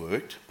claimed he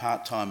worked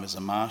part-time as a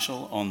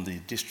marshal on the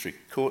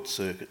district court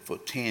circuit for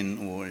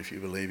 10, or if you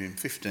believe him,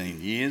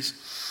 15 years,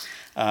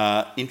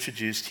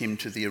 introduced him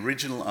to the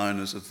original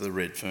owners of the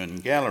Redfern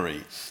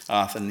Gallery,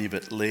 Arthur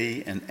Nivet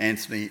Lee and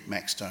Anthony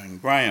Maxstone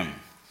Graham.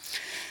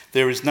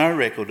 There is no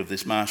record of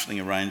this marshalling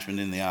arrangement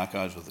in the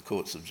archives of the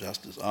Courts of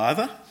Justice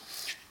either,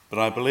 but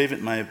I believe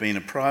it may have been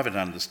a private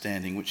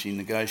understanding which he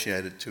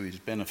negotiated to his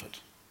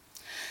benefit.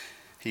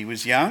 He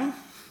was young,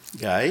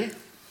 gay,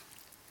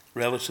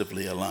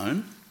 relatively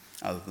alone,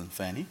 other than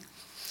Fanny,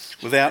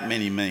 without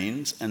many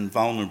means and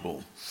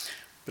vulnerable,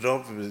 but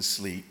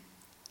obviously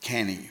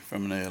canny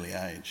from an early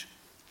age.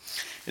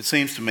 It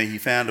seems to me he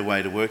found a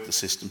way to work the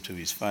system to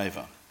his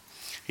favour.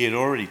 He had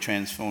already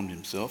transformed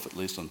himself, at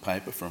least on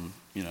paper, from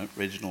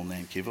Reginald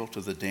Nankivell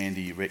to the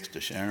dandy Rex de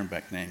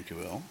Sharonbach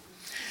Nankivell.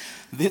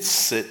 This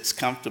sits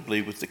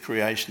comfortably with the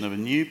creation of a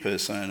new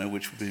persona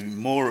which would be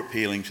more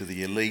appealing to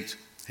the elite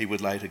he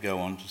would later go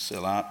on to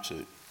sell art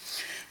to,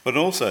 but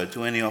also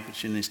to any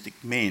opportunistic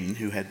men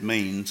who had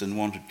means and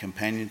wanted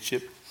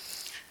companionship,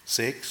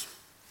 sex,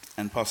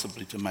 and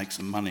possibly to make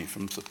some money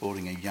from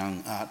supporting a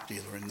young art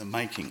dealer in the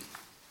making.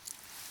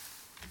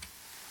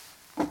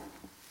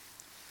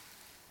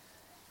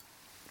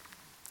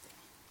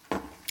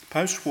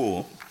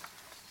 Post-war,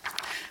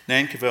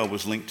 Nankivell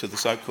was linked to the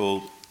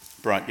so-called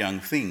Bright Young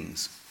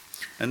Things,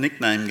 a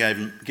nickname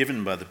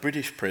given by the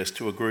British press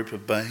to a group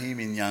of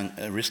bohemian young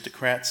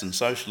aristocrats and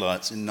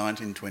socialites in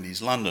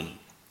 1920s London.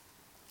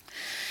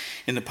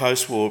 In the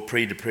post-war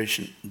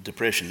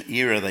pre-depression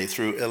era, they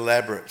threw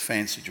elaborate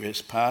fancy dress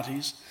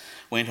parties,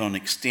 went on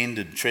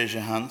extended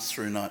treasure hunts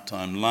through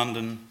nighttime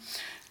London,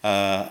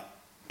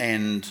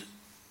 and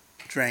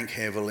drank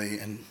heavily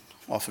and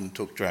often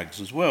took drugs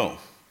as well.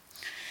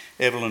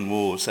 Evelyn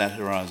Waugh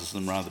satirises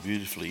them rather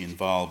beautifully in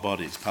Vile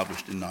Bodies,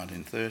 published in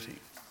 1930.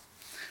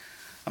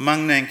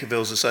 Among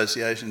Nankivell's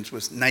associations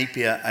was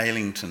Napier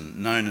Aylington,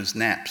 known as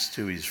Naps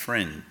to his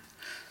friend.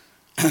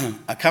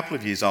 A couple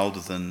of years older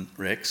than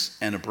Rex,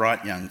 and a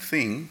bright young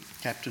thing,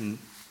 Captain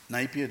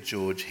Napier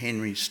George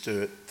Henry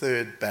Sturt,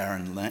 3rd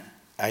Baron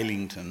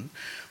Aylington,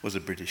 was a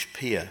British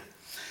peer.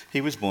 He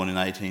was born in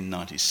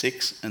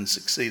 1896 and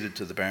succeeded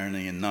to the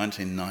barony in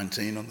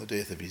 1919 on the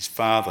death of his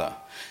father,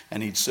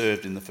 and he'd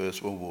served in the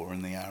First World War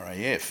in the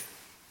RAF.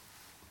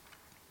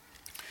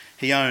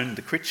 He owned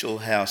the Critchell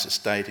House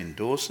estate in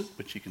Dorset,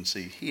 which you can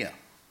see here.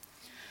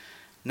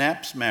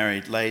 Naps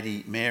married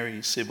Lady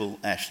Mary Sybil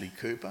Ashley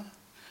Cooper,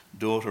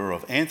 daughter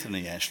of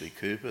Anthony Ashley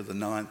Cooper, the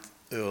 9th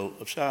Earl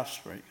of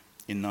Shaftesbury,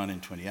 in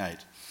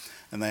 1928,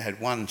 and they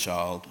had one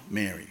child,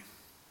 Mary,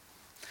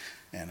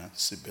 Anna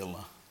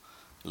Sibylla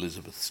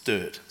Elizabeth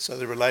Sturt. So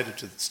they're related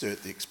to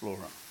Sturt the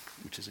Explorer,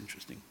 which is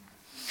interesting.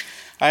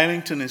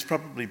 Aylington is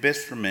probably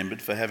best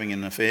remembered for having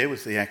an affair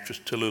with the actress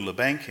Tallulah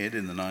Bankhead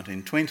in the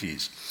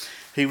 1920s.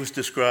 He was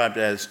described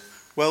as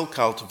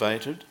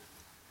well-cultivated,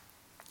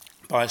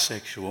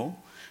 bisexual,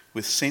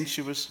 with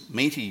sensuous,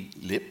 meaty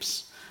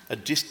lips, a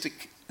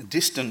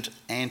distant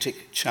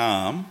antic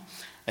charm,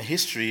 a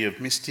history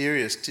of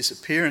mysterious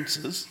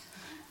disappearances,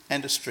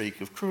 and a streak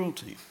of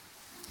cruelty.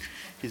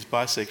 His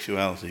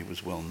bisexuality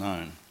was well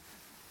known.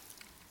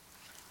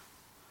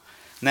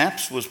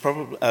 Naps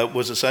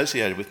was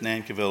associated with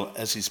Nankivell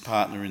as his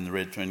partner in the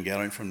Redfern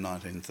Gallery from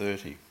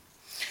 1930.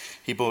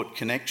 He brought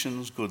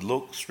connections, good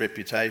looks,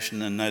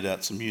 reputation, and no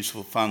doubt some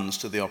useful funds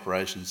to the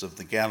operations of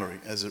the gallery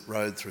as it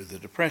rode through the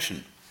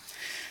Depression.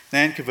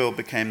 Nankivell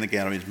became the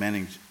gallery's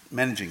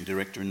managing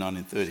director in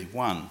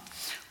 1931.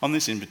 On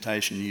this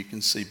invitation, you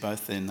can see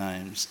both their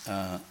names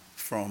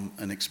from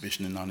an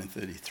exhibition in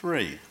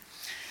 1933.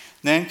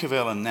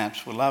 Nankivell and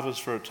Naps were lovers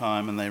for a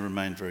time, and they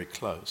remained very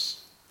close.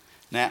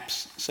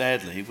 Naps,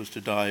 sadly, was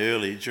to die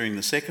early during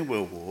the Second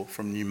World War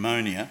from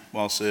pneumonia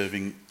while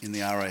serving in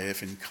the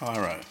RAF in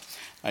Cairo,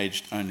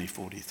 aged only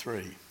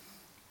 43.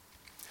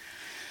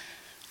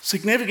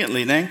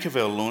 Significantly,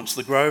 Nankivell launched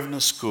the Grosvenor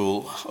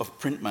School of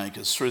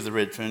Printmakers through the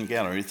Redfern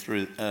Gallery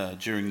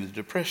during the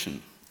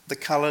Depression. The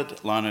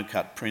coloured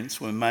lino-cut prints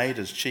were made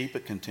as cheaper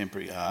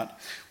contemporary art,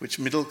 which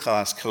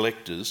middle-class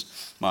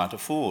collectors might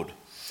afford.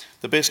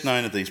 The best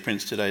known of these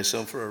prints today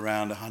sell for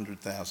around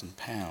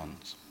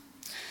 £100,000.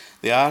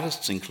 The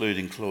artists,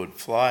 including Claude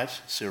Flight,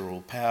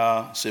 Cyril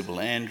Power, Sybil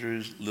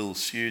Andrews, Lil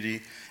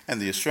Sudi,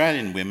 and the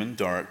Australian women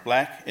Dorrit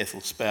Black,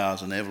 Ethel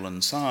Spowers and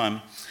Evelyn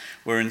Syme,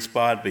 were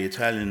inspired by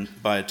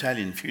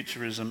Italian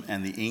Futurism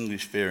and the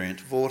English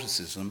variant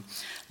Vorticism,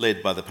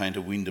 led by the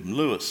painter Wyndham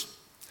Lewis.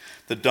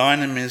 The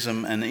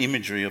dynamism and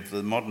imagery of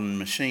the modern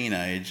machine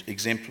age,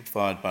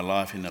 exemplified by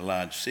life in a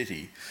large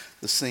city,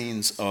 the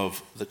scenes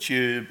of the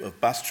tube,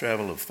 of bus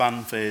travel, of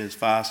fun fairs,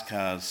 fast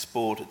cars,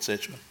 sport,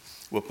 etc.,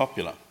 were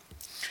popular.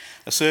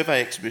 A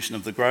survey exhibition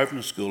of the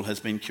Grosvenor School has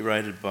been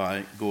curated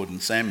by Gordon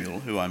Samuel,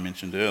 who I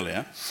mentioned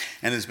earlier,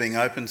 and is being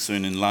opened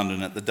soon in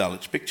London at the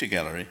Dulwich Picture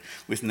Gallery,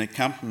 with an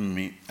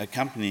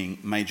accompanying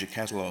major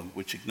catalogue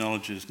which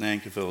acknowledges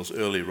Nankivell's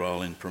early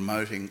role in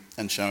promoting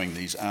and showing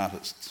these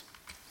artists.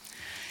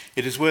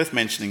 It is worth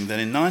mentioning that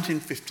in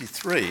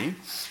 1953,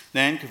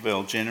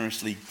 Nankivell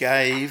generously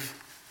gave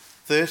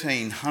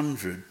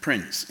 1,300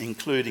 prints,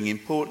 including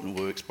important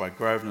works by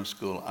Grosvenor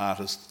School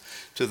artists,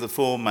 to the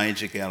 4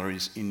 major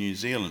galleries in New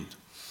Zealand.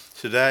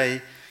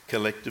 Today,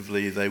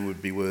 collectively, they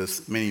would be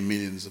worth many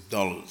millions of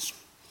dollars.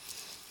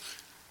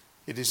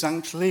 It is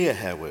unclear,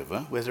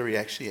 however, whether he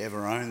actually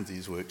ever owned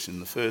these works in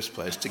the first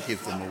place to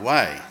give them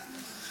away.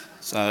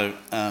 So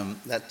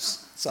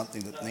that's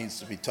something that needs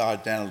to be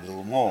tied down a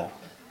little more.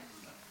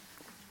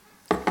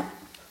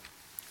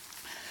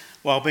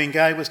 While being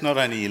gay was not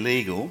only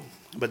illegal,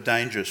 but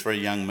dangerous for a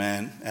young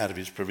man out of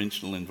his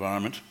provincial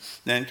environment,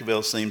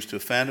 Nankivell seems to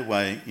have found a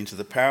way into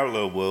the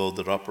parallel world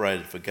that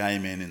operated for gay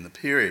men in the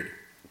period.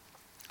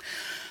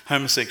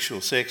 Homosexual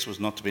sex was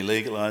not to be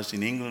legalised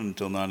in England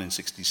until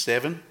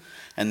 1967,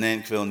 and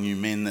Nankivell knew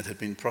men that had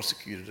been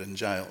prosecuted and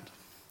jailed.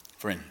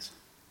 Friends.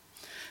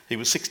 He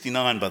was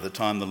 69 by the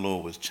time the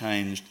law was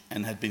changed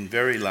and had been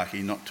very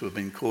lucky not to have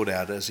been caught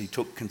out, as he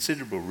took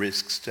considerable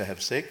risks to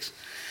have sex,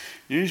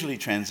 usually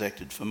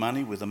transacted for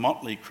money with a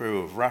motley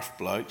crew of rough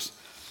blokes,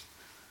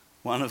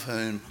 one of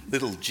whom,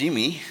 little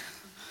Jimmy,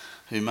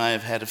 who may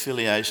have had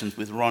affiliations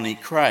with Ronnie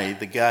Kray,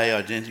 the gay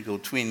identical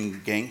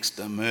twin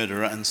gangster,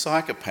 murderer and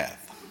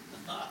psychopath.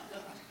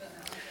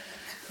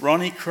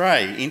 Ronnie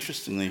Kray,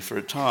 interestingly for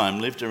a time,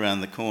 lived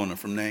around the corner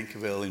from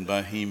Nankivell in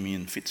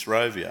Bohemian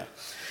Fitzrovia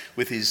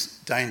with his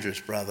dangerous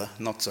brother,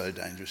 not so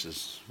dangerous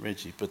as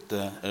Reggie,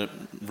 but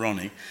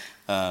Ronnie,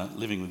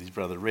 living with his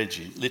brother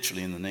Reggie,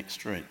 literally in the next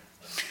street.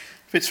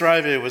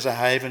 Fitzrovia was a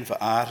haven for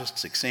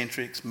artists,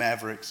 eccentrics,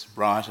 mavericks,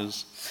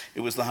 writers. It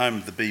was the home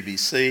of the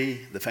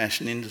BBC, the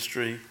fashion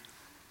industry,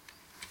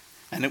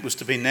 and it was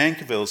to be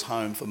Nankivell's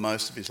home for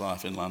most of his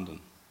life in London.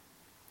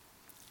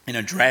 In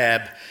a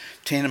drab,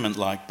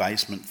 tenement-like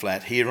basement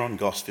flat here on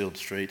Gosfield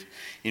Street,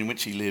 in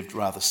which he lived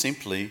rather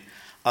simply,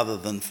 other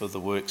than for the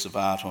works of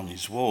art on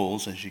his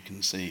walls, as you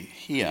can see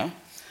here.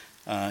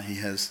 He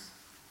has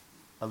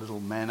a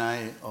little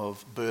Manet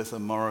of Bertha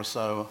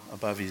Morisot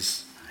above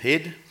his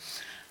head.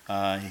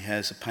 He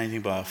has a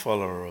painting by a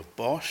follower of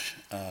Bosch,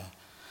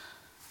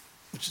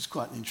 which is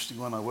quite an interesting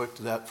one. I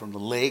worked it out from the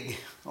leg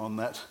on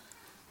that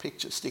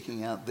picture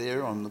sticking out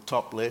there. On the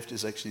top left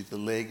is actually the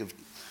leg of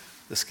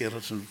the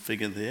skeleton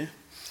figure there.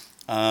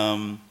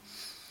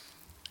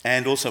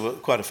 And also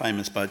quite a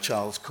famous by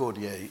Charles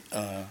Cordier,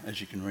 as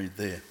you can read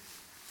there.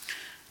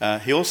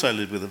 He also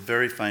lived with a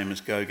very famous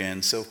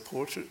Gauguin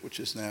self-portrait, which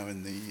is now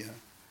in the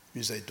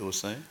Musée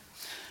d'Orsay,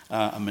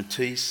 a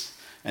Matisse,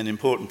 and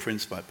important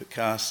prints by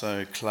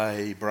Picasso,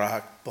 Klee,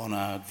 Braque,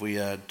 Bonnard,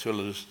 Vuillard,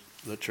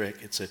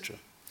 Toulouse-Lautrec, etc.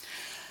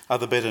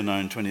 Other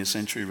better-known 20th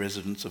century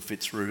residents of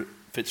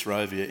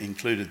Fitzrovia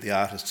included the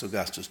artists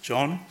Augustus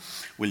John,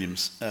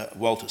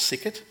 Walter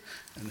Sickert,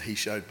 and he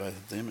showed both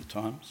of them at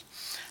times,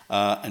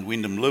 and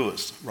Wyndham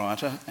Lewis,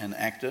 writer and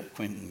actor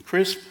Quentin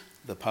Crisp,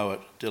 the poet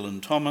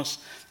Dylan Thomas,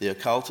 the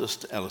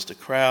occultist Aleister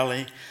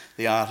Crowley,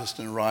 the artist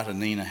and writer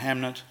Nina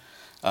Hamnet,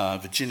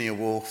 Virginia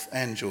Woolf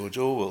and George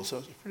Orwell, so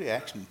it's a pretty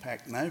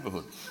action-packed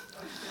neighbourhood.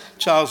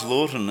 Charles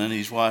Lawton and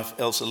his wife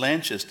Elsa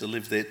Lanchester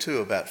lived there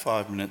too, about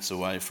 5 minutes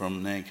away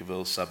from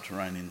Nankivell's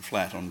subterranean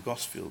flat on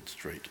Gosfield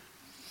Street.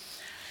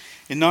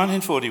 In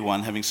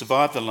 1941, having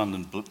survived the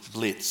London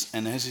Blitz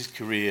and as his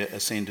career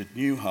ascended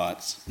new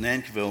heights,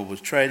 Nankivell was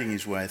trading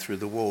his way through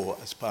the war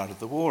as part of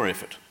the war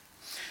effort.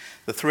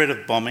 The threat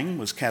of bombing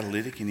was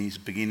catalytic in his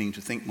beginning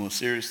to think more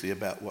seriously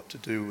about what to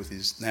do with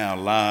his now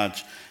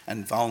large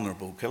and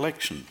vulnerable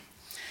collection.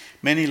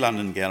 Many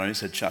London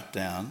galleries had shut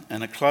down,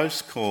 and a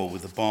close call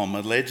with a bomb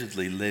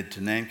allegedly led to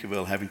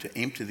Nankivell having to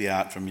empty the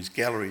art from his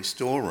gallery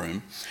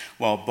storeroom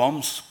while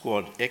bomb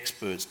squad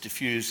experts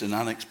defused an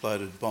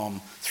unexploded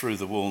bomb through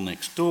the wall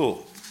next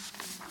door.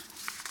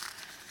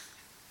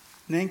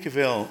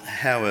 Nankivell,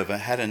 however,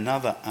 had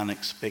another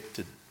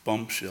unexpected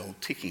bombshell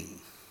ticking.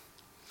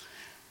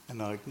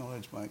 And I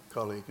acknowledge my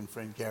colleague and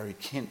friend Gary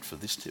Kent for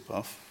this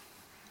tip-off.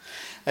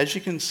 As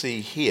you can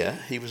see here,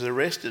 he was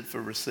arrested for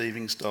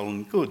receiving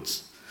stolen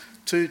goods,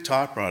 2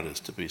 typewriters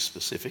to be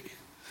specific.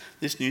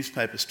 This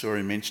newspaper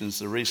story mentions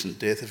the recent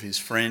death of his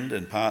friend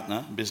and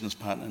partner, business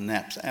partner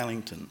Naps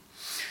Allington.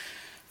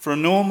 For a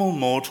normal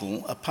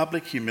mortal, a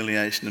public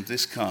humiliation of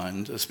this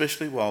kind,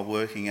 especially while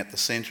working at the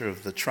centre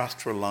of the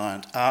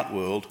trust-reliant art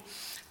world,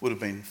 would have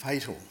been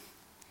fatal.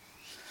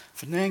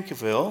 For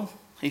Nankivell,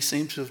 he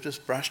seems to have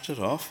just brushed it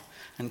off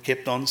and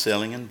kept on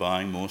selling and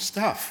buying more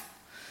stuff.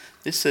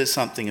 This says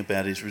something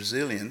about his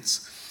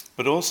resilience,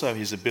 but also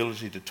his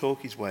ability to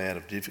talk his way out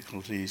of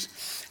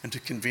difficulties and to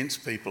convince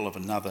people of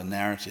another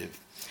narrative.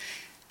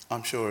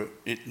 I'm sure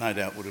it no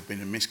doubt would have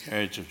been a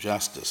miscarriage of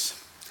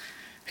justice.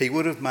 He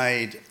would have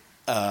made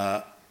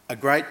a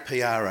great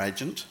PR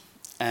agent,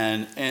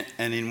 and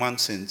in one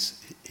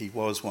sense, he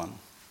was one.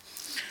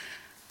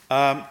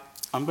 I'm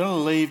going to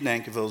leave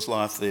Nankivell's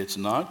life there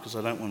tonight because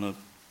I don't want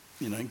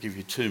to give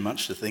you too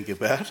much to think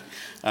about.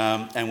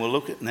 And we'll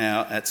look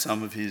now at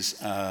some of his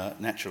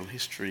natural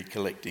history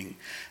collecting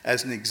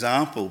as an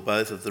example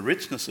both of the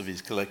richness of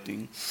his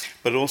collecting,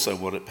 but also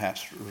what it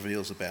perhaps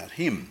reveals about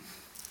him.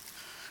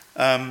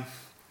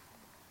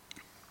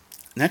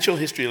 Natural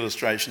history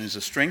illustration is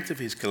a strength of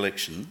his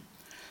collection,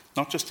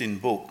 not just in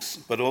books,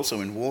 but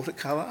also in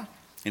watercolour,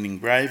 in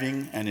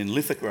engraving and in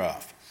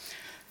lithograph.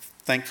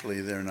 Thankfully,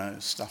 there are no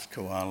stuffed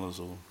koalas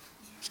or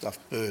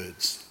stuffed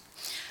birds.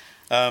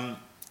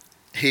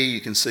 Here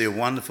you can see a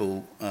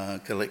wonderful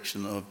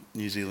collection of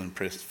New Zealand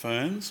pressed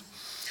ferns.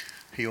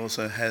 He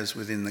also has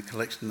within the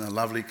collection a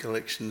lovely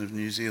collection of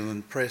New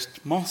Zealand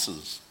pressed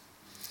mosses.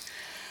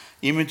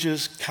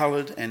 Images,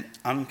 coloured and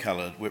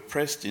uncoloured, were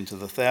pressed into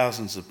the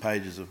thousands of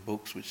pages of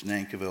books which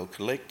Nankivell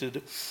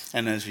collected,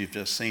 and as you've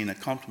just seen, are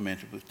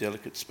complemented with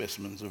delicate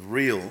specimens of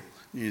real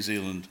New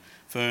Zealand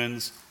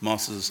ferns,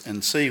 mosses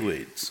and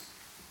seaweeds.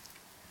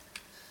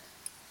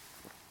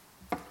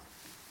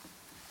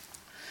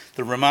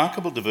 The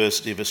remarkable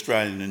diversity of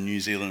Australian and New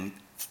Zealand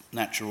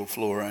natural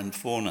flora and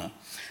fauna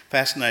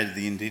fascinated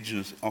the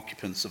Indigenous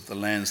occupants of the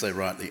lands they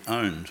rightly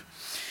owned.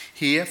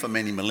 Here for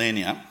many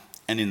millennia,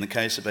 and in the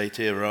case of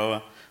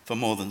Aotearoa, for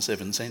more than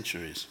 7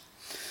 centuries.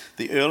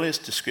 The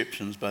earliest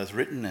descriptions, both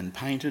written and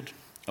painted,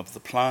 of the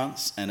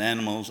plants and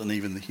animals and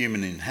even the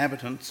human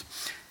inhabitants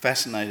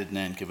fascinated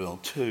Nankivell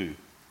too.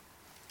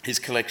 His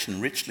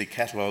collection richly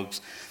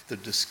catalogues the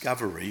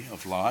discovery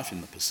of life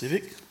in the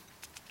Pacific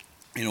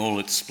in all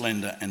its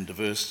splendour and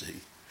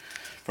diversity.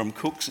 From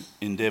Cook's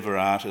endeavour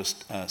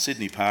artist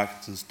Sydney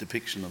Parkinson's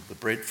depiction of the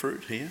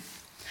breadfruit here,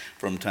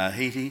 from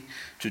Tahiti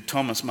to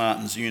Thomas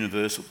Martin's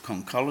Universal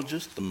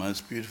Conchologist, the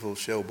most beautiful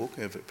shell book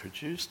ever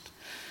produced,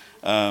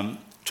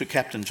 to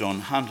Captain John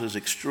Hunter's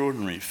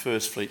extraordinary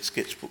First Fleet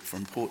sketchbook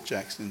from Port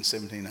Jackson in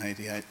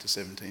 1788 to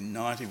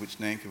 1790, which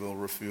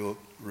Nankivell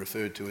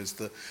referred to as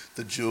the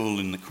jewel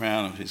in the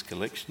crown of his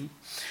collection.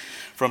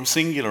 From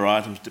singular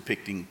items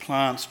depicting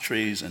plants,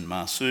 trees and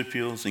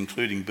marsupials,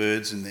 including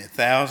birds in their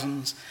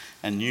thousands,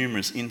 and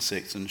numerous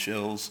insects and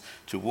shells,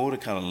 to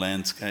watercolour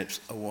landscapes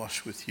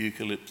awash with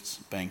eucalypts,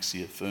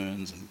 banksia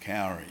ferns and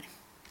kauri.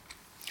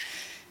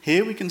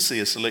 Here we can see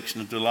a selection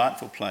of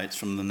delightful plates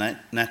from the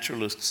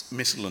Naturalist's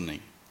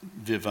Miscellany,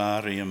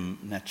 Vivarium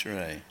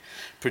Naturae,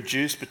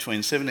 produced between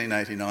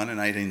 1789 and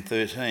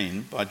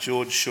 1813 by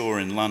George Shaw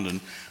in London,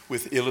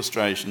 with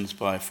illustrations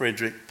by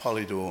Frederick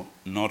Polydore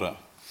Nodder.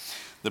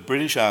 The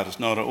British artist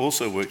Nodder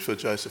also worked for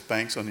Joseph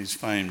Banks on his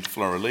famed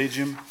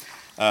Florilegium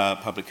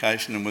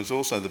publication, and was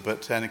also the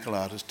botanical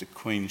artist to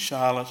Queen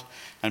Charlotte,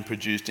 and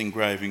produced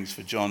engravings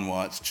for John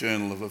White's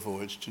Journal of a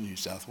Voyage to New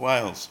South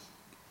Wales.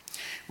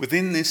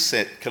 Within this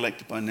set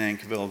collected by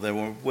Nankivell, there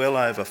were well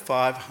over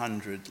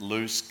 500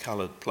 loose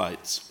coloured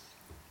plates.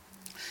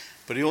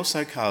 But he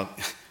also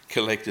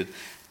collected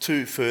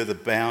 2 further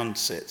bound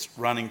sets,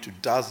 running to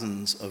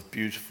dozens of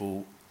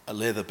beautiful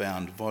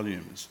leather-bound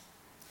volumes.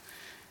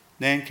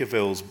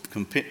 Nankivell's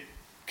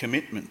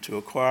commitment to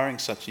acquiring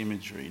such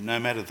imagery, no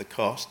matter the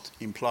cost,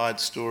 implied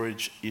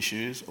storage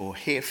issues or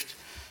heft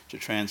to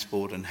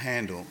transport and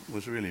handle,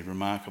 was really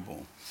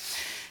remarkable.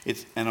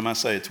 And I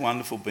must say, it's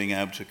wonderful being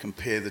able to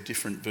compare the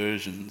different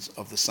versions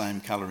of the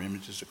same colour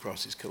images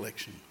across his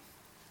collection.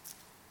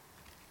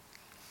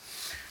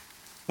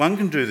 One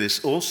can do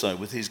this also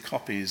with his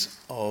copies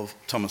of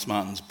Thomas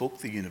Martin's book,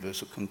 The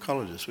Universal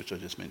Conchologist, which I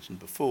just mentioned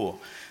before.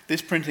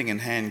 This printing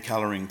and hand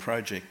colouring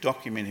project,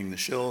 documenting the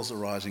shells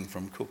arising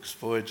from Cook's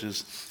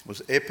voyages,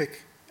 was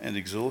epic and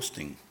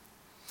exhausting.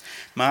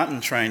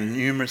 Martin trained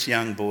numerous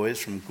young boys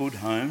from good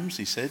homes,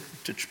 he said,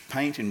 to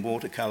paint in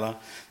watercolour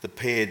the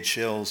paired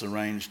shells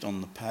arranged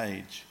on the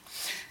page.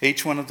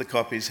 Each one of the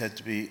copies had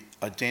to be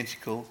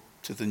identical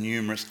to the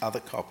numerous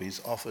other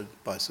copies offered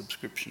by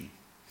subscription.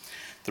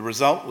 The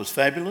result was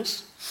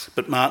fabulous,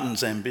 but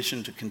Martin's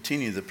ambition to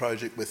continue the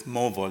project with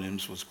more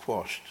volumes was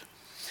quashed.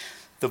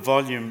 The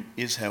volume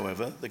is,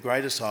 however, the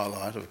greatest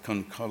highlight of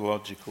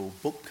conchological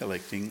book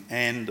collecting,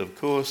 and, of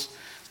course,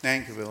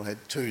 Nankivell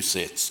had 2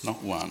 sets,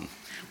 not one.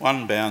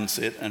 1 bound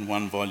set and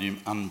 1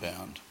 volume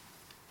unbound.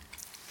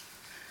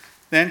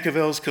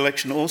 Nankivell's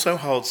collection also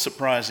holds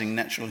surprising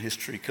natural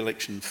history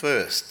collection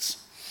firsts.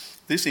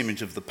 This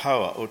image of the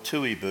poa, or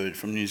tui bird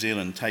from New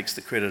Zealand, takes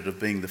the credit of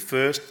being the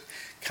first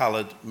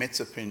coloured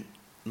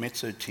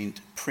mezzotint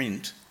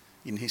print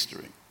in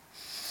history.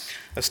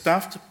 A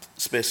stuffed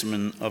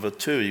specimen of a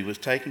tui was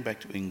taken back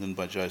to England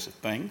by Joseph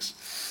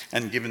Banks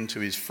and given to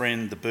his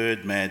friend, the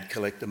bird-mad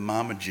collector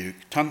Marmaduke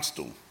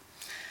Tunstall.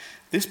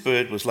 This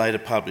bird was later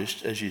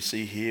published, as you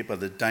see here, by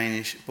the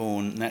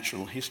Danish-born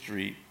natural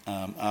history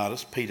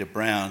artist Peter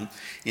Brown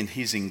in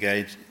his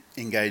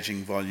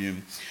engaging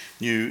volume,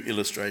 New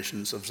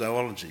Illustrations of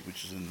Zoology,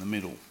 which is in the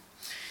middle.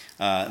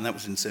 And that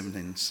was in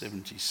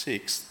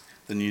 1776.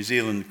 The New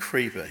Zealand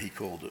creeper, he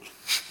called it.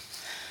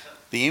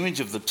 The image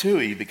of the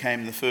tui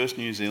became the first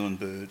New Zealand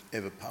bird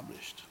ever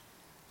published.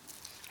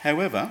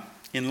 However,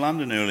 in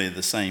London earlier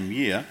the same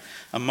year,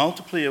 a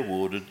multiply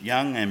awarded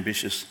young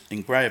ambitious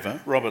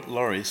engraver, Robert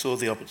Lorry, saw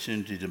the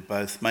opportunity to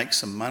both make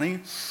some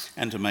money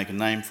and to make a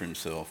name for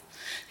himself.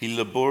 He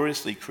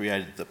laboriously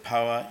created the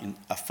poa in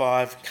a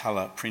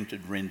 5-colour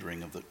printed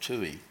rendering of the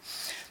tui.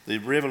 The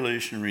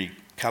revolutionary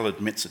coloured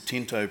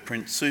mezzotinto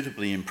print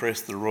suitably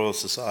impressed the Royal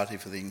Society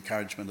for the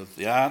Encouragement of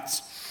the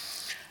Arts,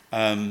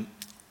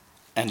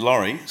 and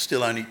Lorry,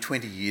 still only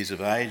 20 years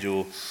of age,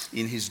 or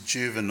in his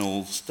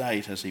juvenile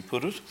state, as he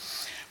put it,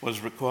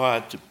 was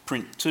required to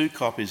print 2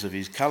 copies of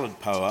his coloured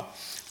poa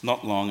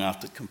not long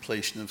after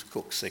completion of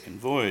Cook's second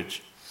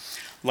voyage.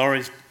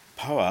 Lorry's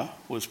poa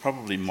was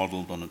probably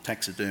modelled on a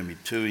taxidermy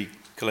tui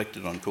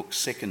collected on Cook's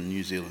second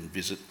New Zealand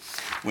visit,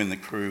 when the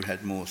crew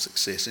had more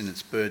success in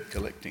its bird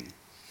collecting.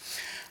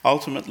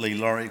 Ultimately,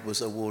 Lorry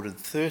was awarded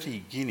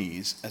 30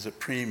 guineas as a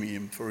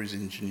premium for his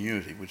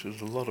ingenuity, which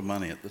was a lot of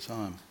money at the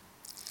time.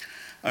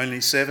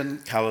 Only 7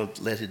 coloured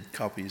lettered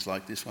copies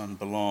like this one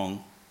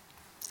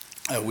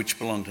which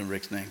belonged to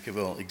Rex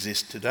Nankivell,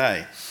 exist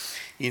today.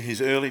 In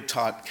his early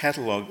typed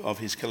catalogue of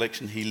his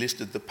collection, he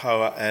listed the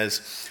poa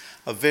as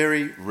a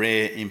very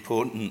rare,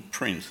 important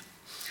print.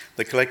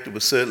 The collector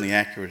was certainly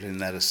accurate in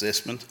that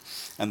assessment,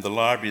 and the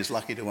library is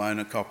lucky to own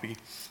a copy.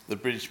 The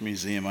British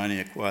Museum only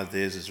acquired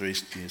theirs as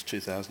recently as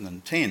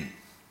 2010.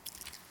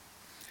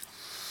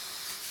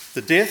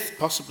 The death,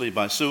 possibly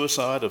by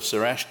suicide, of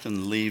Sir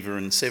Ashton Lever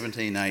in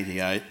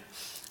 1788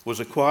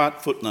 was a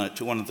quiet footnote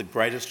to one of the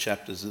greatest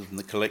chapters in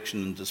the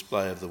collection and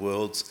display of the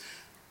world's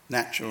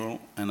natural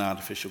and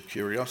artificial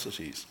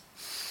curiosities.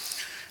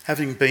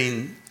 Having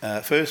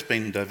first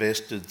been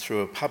divested through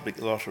a public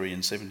lottery in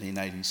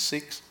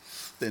 1786,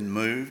 then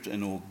moved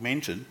and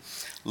augmented,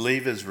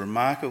 Lever's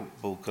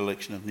remarkable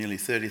collection of nearly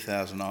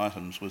 30,000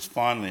 items was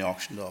finally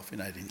auctioned off in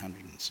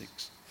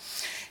 1806.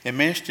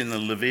 Enmeshed in the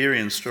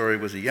Leverian story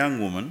was a young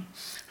woman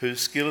whose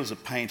skill as a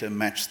painter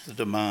matched the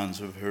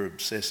demands of her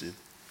obsessive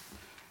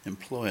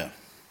employer.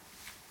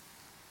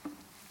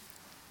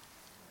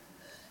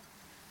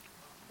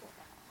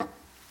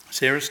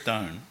 Sarah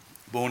Stone,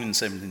 born in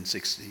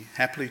 1760,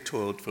 happily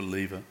toiled for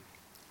Lever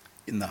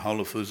in the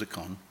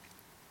Holofusekon,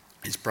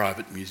 his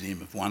private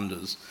museum of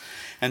wonders,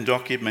 and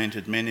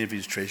documented many of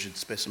his treasured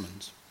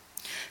specimens.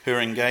 Her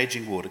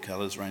engaging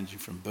watercolours, ranging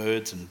from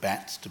birds and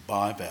bats to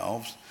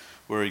bivalves,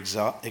 were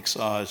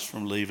excised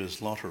from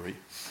Lever's lottery,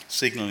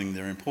 signalling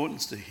their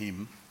importance to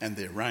him and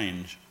their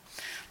range.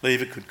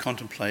 Lever could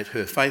contemplate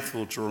her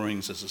faithful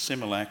drawings as a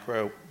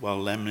simulacra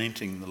while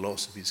lamenting the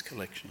loss of his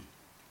collection.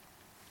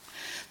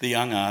 The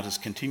young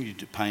artist continued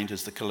to paint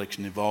as the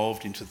collection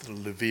evolved into the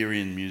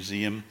Leverian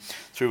Museum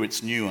through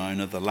its new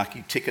owner, the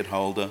lucky ticket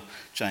holder,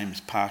 James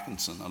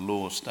Parkinson, a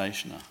law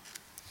stationer.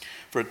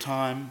 For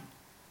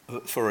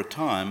a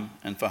time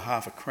and for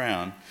half a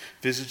crown,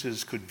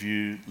 visitors could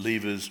view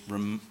Lever's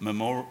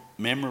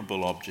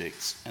memorable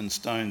objects and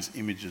Stone's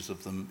images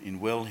of them in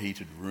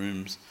well-heated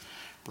rooms,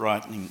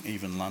 brightening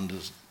even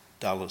London's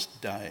dullest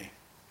day.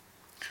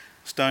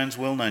 Stone's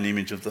well-known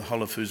image of the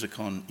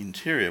Holofusekon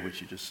interior,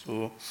 which you just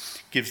saw,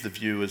 gives the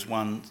view as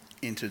one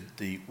entered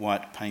the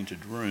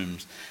white-painted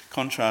rooms,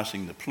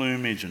 contrasting the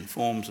plumage and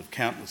forms of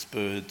countless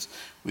birds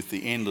with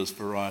the endless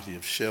variety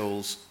of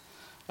shells,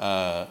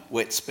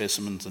 wet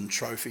specimens and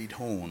trophied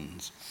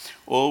horns.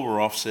 All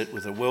were offset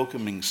with a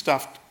welcoming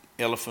stuffed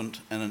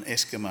elephant and an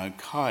Eskimo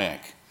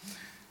kayak.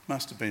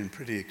 Must have been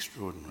pretty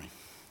extraordinary.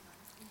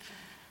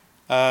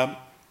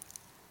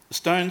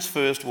 Stone's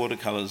first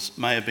watercolours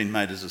may have been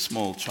made as a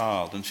small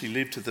child, and she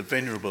lived to the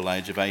venerable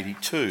age of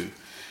 82.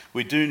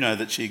 We do know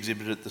that she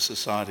exhibited at the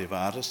Society of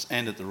Artists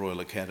and at the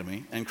Royal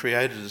Academy, and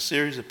created a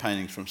series of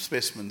paintings from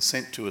specimens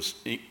sent to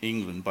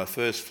England by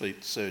First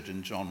Fleet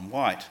Surgeon John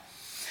White.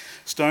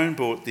 Stone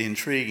brought the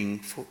intriguing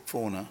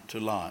fauna to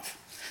life.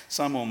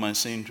 Some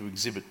almost seem to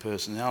exhibit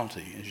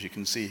personality, as you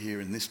can see here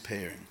in this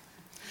pairing.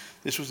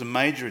 This was a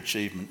major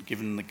achievement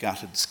given the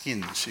gutted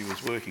skins she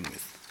was working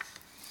with.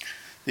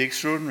 The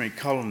extraordinary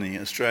Colony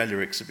Australia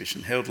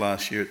exhibition held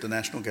last year at the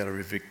National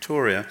Gallery of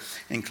Victoria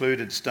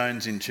included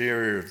Stone's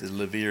interior of the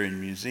Leverian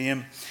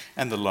Museum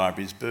and the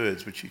library's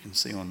birds, which you can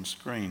see on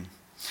screen.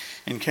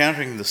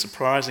 Encountering the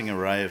surprising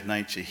array of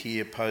nature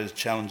here posed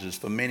challenges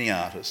for many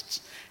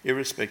artists,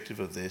 irrespective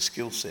of their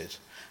skill set.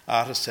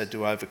 Artists had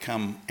to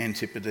overcome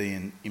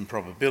Antipodean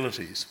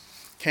improbabilities.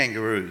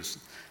 Kangaroos,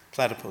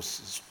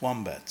 platypuses,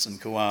 wombats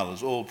and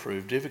koalas all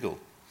proved difficult.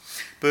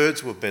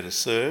 Birds were better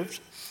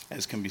served,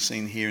 as can be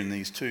seen here in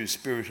these 2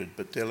 spirited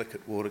but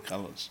delicate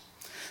watercolours.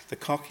 The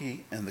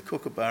cocky and the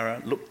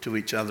kookaburra looked to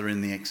each other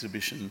in the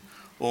exhibition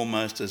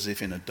almost as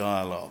if in a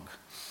dialogue.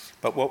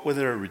 But what were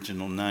their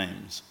original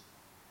names?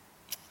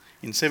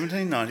 In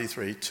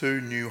 1793,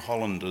 2 New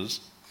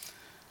Hollanders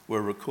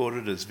were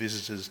recorded as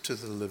visitors to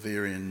the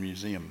Laverian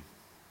Museum.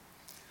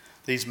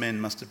 These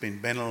men must have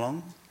been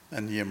Bennelong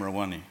and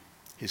Yemrawani,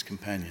 his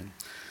companion,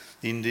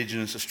 the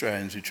Indigenous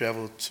Australians who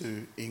travelled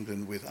to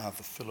England with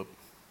Arthur Phillip.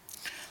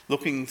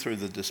 Looking through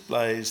the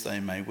displays, they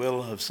may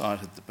well have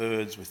sighted the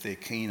birds with their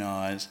keen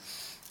eyes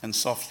and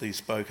softly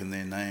spoken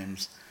their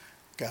names,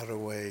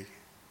 Garaway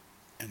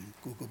and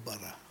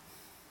Googoobara.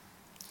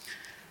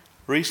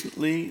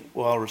 Recently,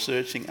 while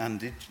researching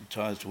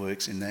undigitised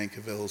works in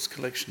Nankivell's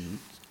collection,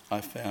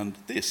 I found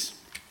this.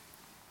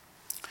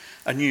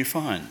 A new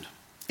find,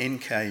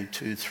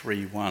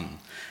 NK231,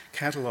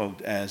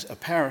 catalogued as A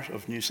Parrot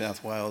of New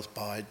South Wales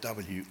by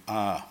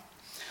W.R.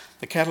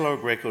 The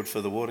catalogue record for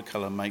the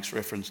watercolour makes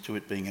reference to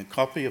it being a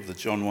copy of the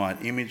John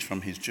White image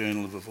from his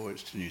Journal of a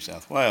Voyage to New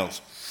South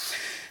Wales.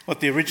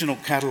 What the original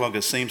cataloguer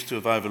seems to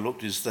have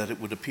overlooked is that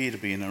it would appear to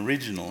be an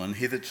original and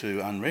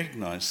hitherto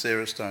unrecognised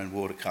Sarah Stone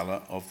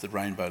watercolour of the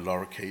rainbow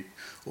lorikeet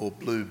or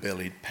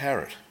blue-bellied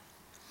parrot,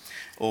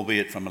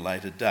 albeit from a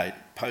later date,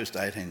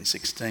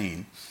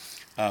 post-1816,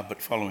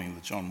 but following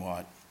the John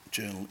White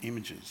Journal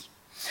images.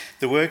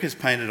 The work is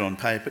painted on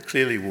paper,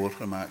 clearly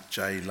watermarked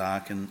J.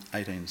 Larkin,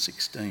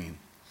 1816.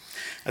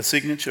 A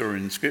signature or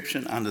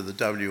inscription under the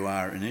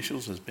WR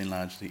initials has been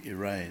largely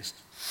erased.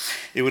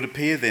 It would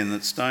appear then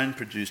that Stone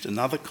produced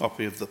another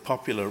copy of the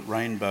popular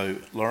rainbow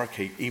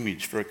lorikeet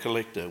image for a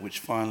collector, which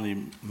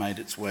finally made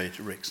its way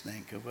to Rex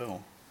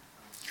Nankivell.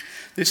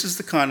 This is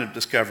the kind of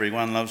discovery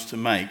one loves to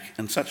make,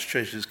 and such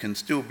treasures can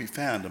still be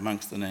found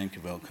amongst the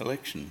Nankivell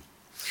collection.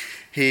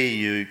 Here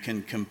you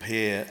can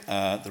compare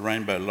the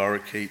rainbow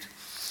lorikeet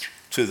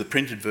to the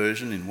printed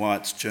version in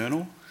White's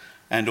journal,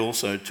 and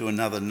also to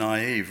another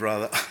naive,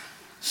 rather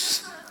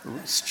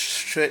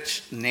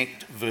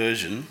stretch-necked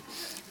version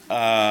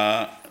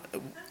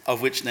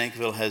of which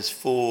Nankivell has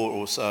 4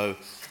 or so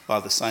by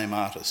the same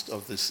artist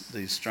of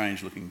these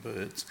strange-looking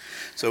birds.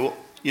 So,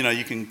 you know,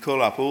 you can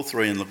call up all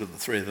 3 and look at the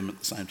 3 of them at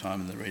the same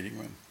time in the reading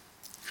room.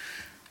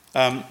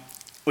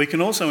 We can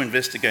also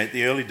investigate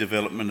the early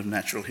development of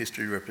natural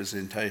history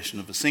representation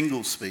of a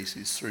single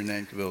species through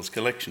Nankivell's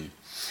collection,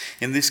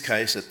 in this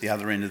case at the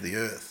other end of the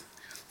earth.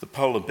 The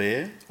polar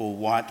bear, or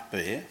white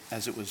bear,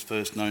 as it was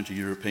first known to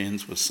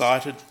Europeans, was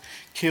sighted,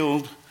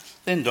 killed,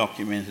 then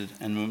documented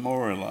and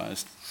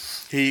memorialised.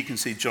 Here you can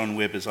see John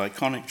Webber's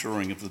iconic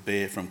drawing of the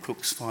bear from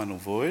Cook's Final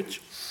Voyage,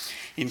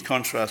 in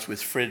contrast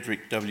with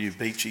Frederick W.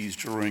 Beechey's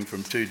drawing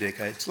from 2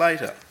 decades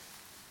later.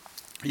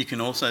 You can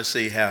also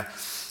see how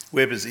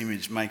Webber's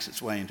image makes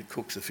its way into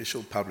Cook's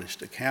official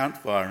published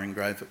account via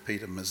engraver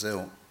Peter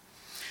Mazel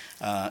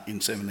in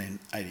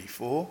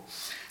 1784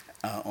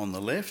 on the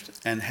left,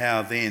 and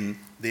how then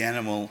the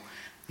animal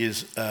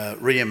is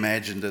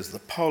reimagined as the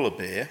polar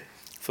bear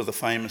for the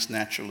famous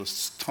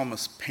naturalist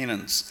Thomas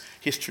Pennant's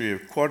History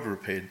of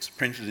Quadrupeds,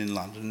 printed in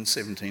London in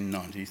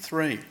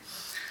 1793.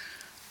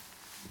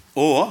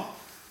 Or,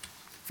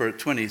 for a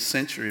 20th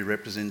century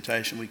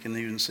representation, we can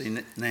even see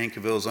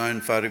Nankivell's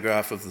own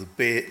photograph of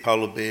the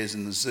polar bears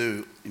in the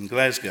zoo in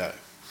Glasgow.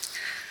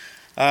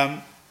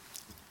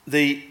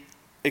 The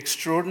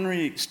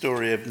extraordinary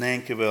story of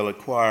Nankivell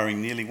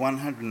acquiring nearly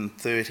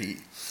 130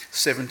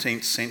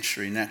 17th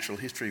century natural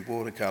history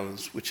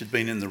watercolours, which had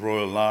been in the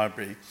Royal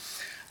Library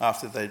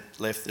after they'd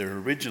left their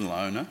original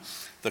owner,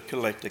 the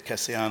collector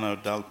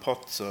Cassiano dal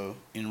Pozzo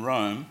in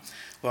Rome,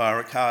 via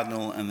a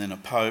cardinal and then a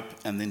pope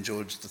and then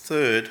George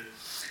III,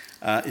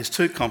 is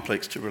too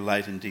complex to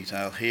relate in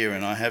detail here,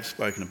 and I have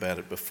spoken about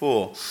it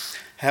before.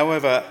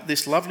 However,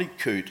 this lovely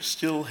coot,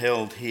 still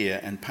held here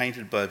and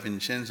painted by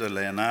Vincenzo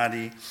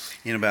Leonardi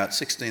in about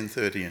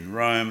 1630 in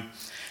Rome,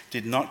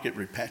 did not get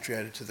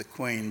repatriated to the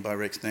Queen by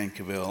Rex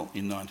Nankivell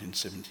in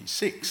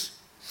 1976.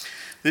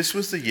 This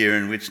was the year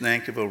in which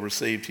Nankivell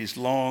received his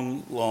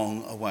long,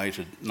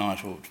 long-awaited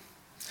knighthood.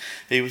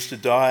 He was to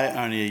die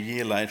only a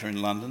year later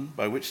in London,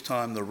 by which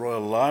time the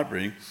Royal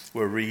Library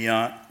were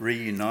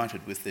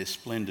reunited with their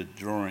splendid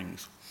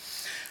drawings.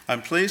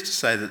 I'm pleased to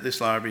say that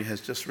this library has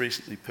just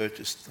recently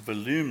purchased the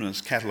voluminous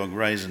catalogue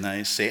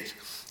raisonné set,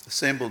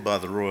 assembled by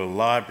the Royal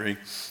Library,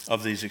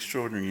 of these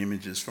extraordinary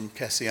images from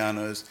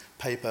Cassiano's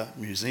Paper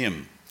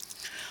Museum.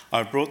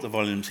 I've brought the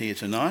volumes here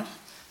tonight,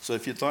 so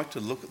if you'd like to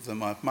look at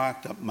them, I've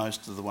marked up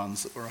most of the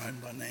ones that were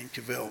owned by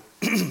Nankivell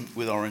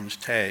with orange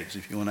tags,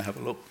 if you want to have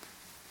a look.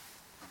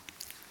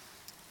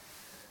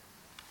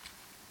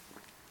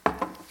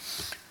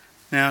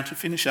 Now, to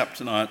finish up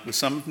tonight with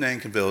some of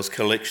Nankivell's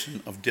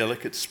collection of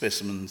delicate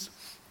specimens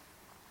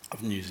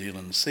of New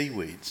Zealand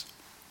seaweeds.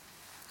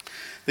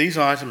 These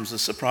items are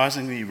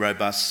surprisingly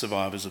robust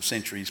survivors of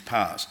centuries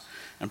past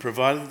and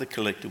provided the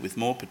collector with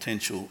more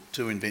potential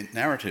to invent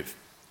narrative.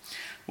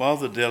 While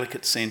the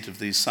delicate scent of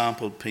these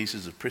sampled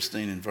pieces of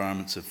pristine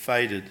environments have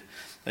faded,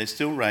 they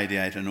still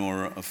radiate an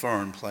aura of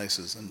foreign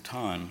places and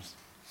times.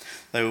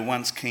 They were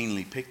once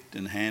keenly picked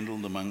and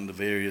handled among the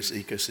various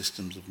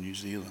ecosystems of New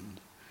Zealand.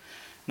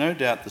 No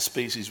doubt the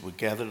species were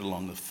gathered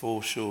along the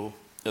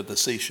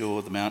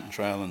seashore, the mountain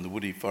trail and the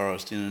woody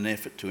forest in an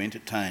effort to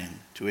entertain,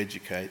 to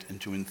educate and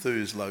to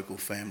enthuse local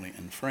family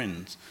and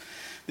friends.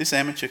 This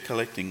amateur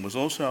collecting was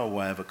also a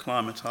way of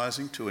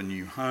acclimatising to a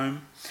new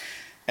home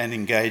and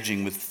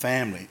engaging with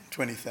family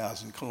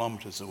 20,000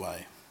 kilometres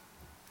away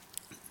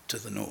to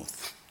the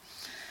north.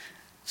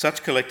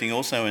 Such collecting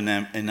also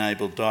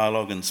enabled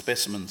dialogue and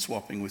specimen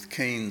swapping with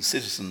keen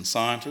citizen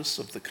scientists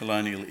of the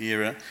colonial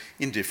era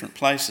in different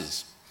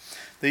places.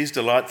 These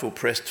delightful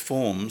pressed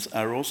forms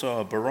are also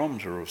a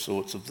barometer of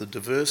sorts of the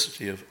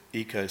diversity of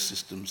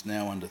ecosystems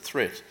now under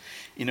threat,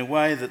 in a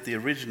way that the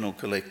original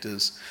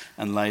collectors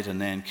and later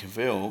Nan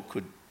Cavell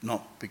could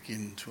not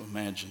begin to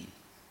imagine.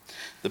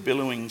 The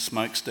billowing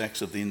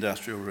smokestacks of the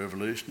Industrial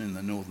Revolution in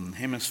the Northern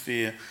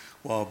Hemisphere,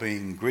 while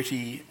being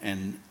gritty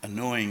and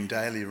annoying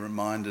daily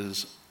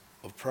reminders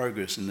of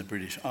progress in the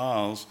British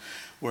Isles,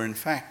 were in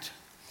fact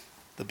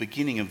the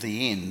beginning of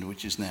the end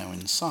which is now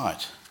in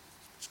sight.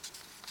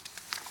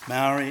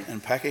 Maori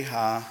and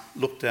Pakeha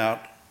looked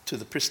out to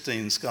the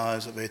pristine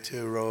skies of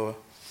Aotearoa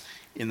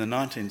in the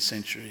 19th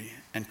century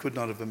and could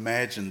not have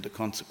imagined the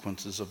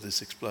consequences of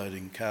this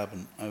exploding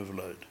carbon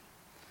overload.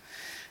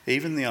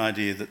 Even the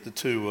idea that the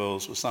two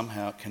worlds were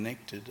somehow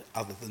connected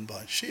other than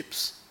by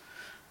ships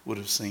would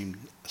have seemed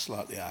a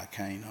slightly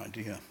arcane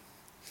idea.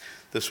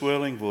 The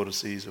swirling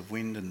vortices of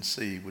wind and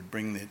sea would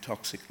bring their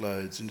toxic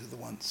loads into the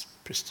once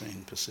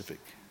pristine Pacific.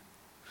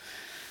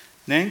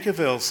 Nan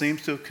Cavell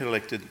seems to have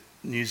collected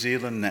New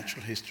Zealand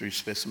natural history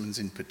specimens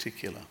in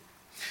particular.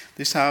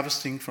 This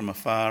harvesting from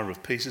afar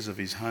of pieces of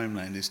his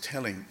homeland is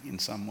telling in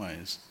some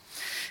ways.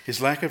 His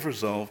lack of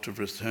resolve to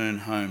return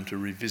home to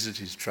revisit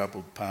his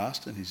troubled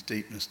past and his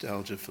deep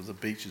nostalgia for the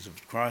beaches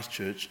of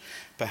Christchurch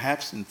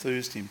perhaps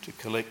enthused him to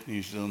collect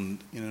New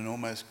Zealand in an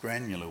almost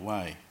granular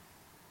way.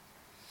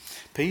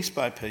 Piece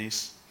by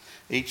piece,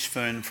 each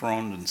fern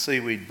frond and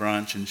seaweed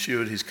branch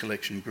ensured his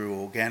collection grew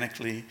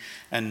organically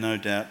and no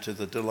doubt to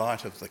the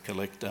delight of the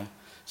collector.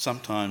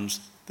 Sometimes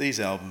these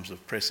albums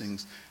of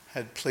pressings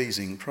had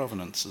pleasing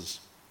provenances.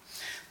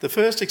 The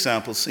first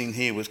example seen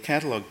here was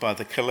catalogued by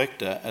the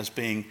collector as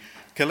being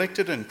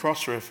collected and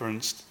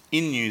cross-referenced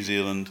in New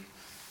Zealand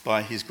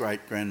by his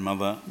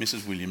great-grandmother,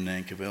 Mrs. William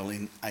Nan Cavell,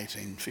 in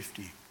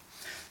 1850.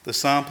 The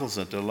samples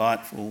are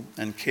delightful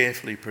and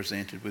carefully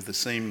presented with a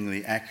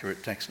seemingly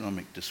accurate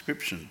taxonomic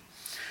description.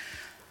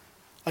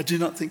 I do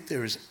not think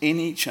there is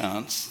any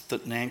chance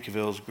that Nan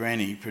Cavell's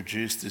granny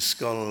produced this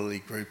scholarly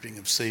grouping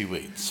of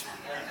seaweeds.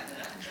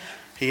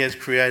 He has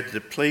created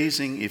a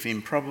pleasing, if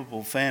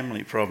improbable,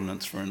 family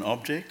provenance for an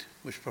object,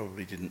 which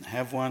probably didn't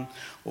have one,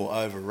 or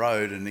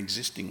overrode an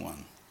existing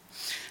one.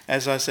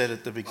 As I said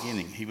at the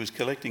beginning, he was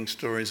collecting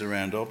stories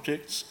around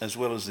objects, as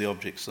well as the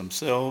objects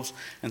themselves,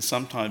 and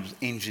sometimes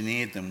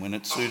engineered them when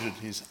it suited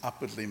his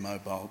upwardly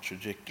mobile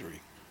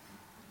trajectory.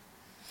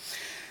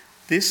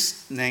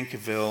 This Nan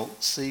Cavell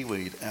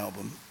seaweed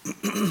album,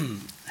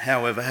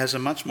 however, has a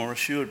much more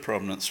assured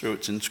provenance through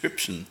its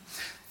inscription.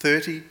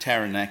 30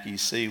 Taranaki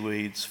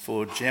seaweeds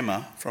for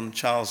Gemma from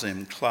Charles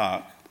M.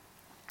 Clarke,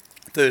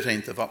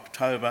 13th of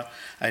October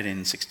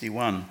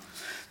 1861.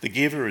 The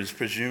giver is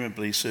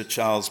presumably Sir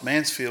Charles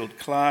Mansfield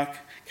Clarke,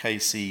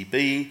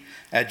 KCB,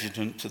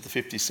 adjutant to the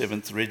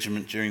 57th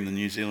Regiment during the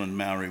New Zealand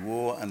Maori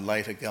War and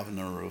later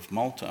Governor of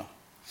Malta.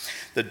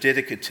 The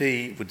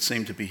dedicatee would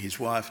seem to be his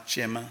wife,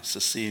 Gemma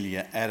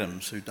Cecilia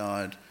Adams, who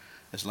died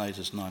as late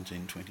as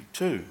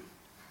 1922.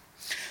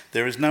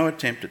 There is no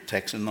attempt at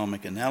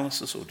taxonomic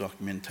analysis or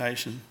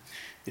documentation.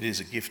 It is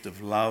a gift of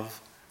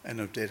love and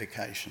of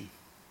dedication.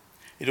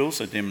 It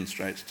also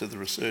demonstrates to the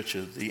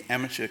researcher the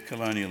amateur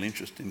colonial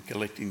interest in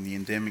collecting the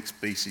endemic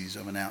species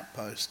of an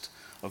outpost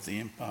of the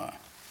empire.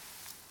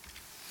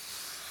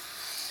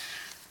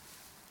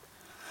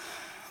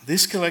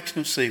 This collection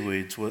of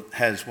seaweeds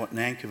has what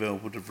Nan Cavell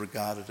would have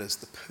regarded as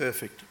the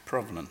perfect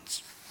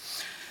provenance.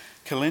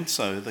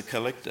 Colenso, the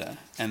collector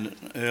and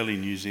an early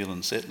New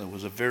Zealand settler,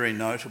 was a very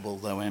notable,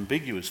 though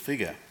ambiguous,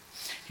 figure.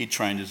 He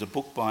trained as a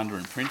bookbinder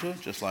and printer,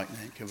 just like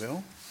Nan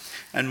Cavell,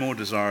 and more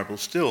desirable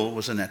still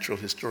was a natural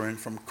historian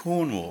from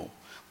Cornwall,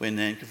 where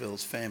Nan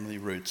Cavell's family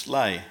roots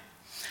lay.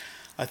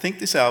 I think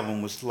this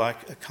album was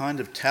like a kind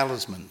of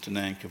talisman to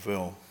Nan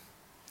Cavell.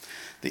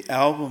 The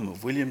album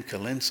of William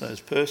Colenso's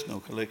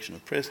personal collection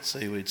of pressed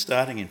seaweed,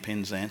 starting in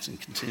Penzance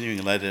and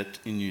continuing later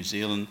in New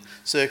Zealand,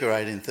 circa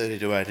 1830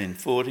 to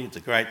 1840, it's a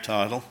great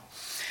title,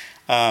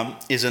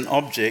 is an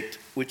object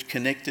which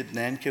connected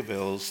Nan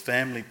Cavell's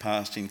family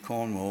past in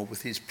Cornwall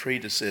with his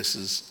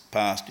predecessors'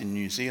 past in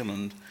New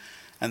Zealand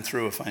and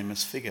through a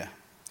famous figure.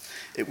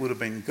 It would have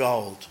been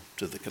gold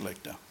to the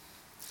collector.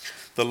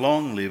 The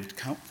long-lived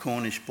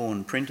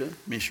Cornish-born printer,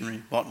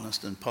 missionary,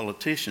 botanist and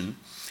politician,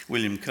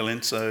 William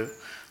Colenso,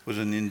 was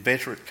an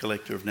inveterate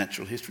collector of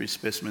natural history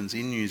specimens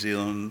in New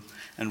Zealand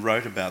and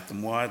wrote about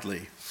them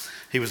widely.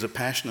 He was a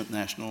passionate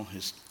natural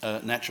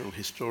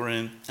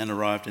historian and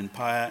arrived in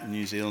Paia,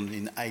 New Zealand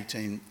in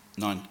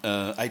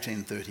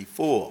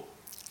 1834.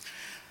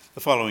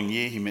 The following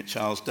year he met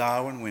Charles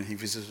Darwin when he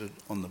visited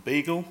on the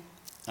Beagle,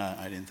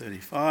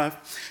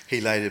 1835.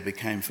 He later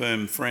became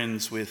firm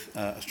friends with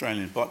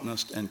Australian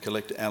botanist and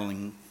collector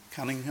Allan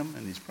Cunningham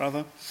and his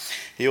brother.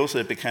 He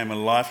also became a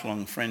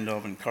lifelong friend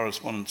of and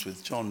correspondence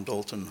with John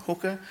Dalton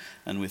Hooker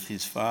and with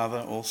his father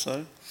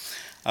also,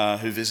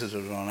 who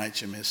visited on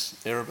HMS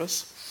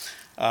Erebus.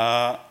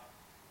 And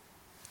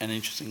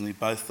interestingly,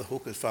 both the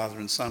Hooker father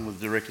and son were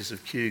the directors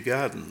of Kew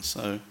Gardens,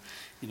 so,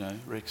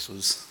 Rex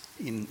was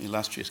in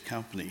illustrious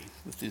company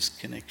with this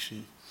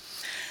connection.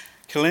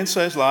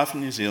 Colenso's life in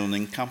New Zealand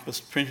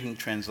encompassed printing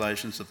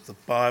translations of the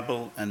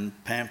Bible and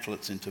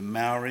pamphlets into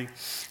Maori,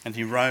 and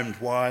he roamed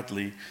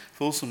widely,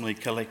 fulsomely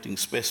collecting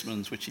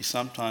specimens which he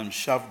sometimes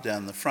shoved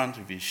down the front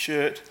of his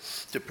shirt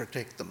to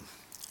protect them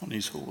on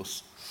his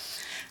horse.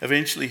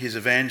 Eventually, his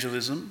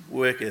evangelism,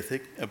 work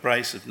ethic,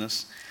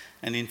 abrasiveness,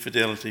 and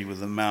infidelity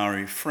with a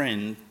Maori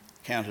friend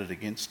counted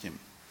against him.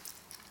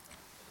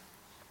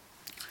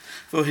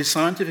 For his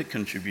scientific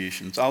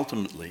contributions,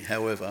 ultimately,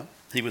 however,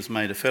 he was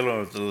made a Fellow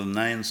of the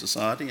Linnaean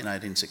Society in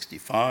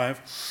 1865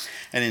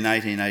 and in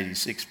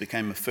 1886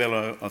 became a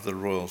Fellow of the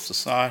Royal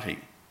Society.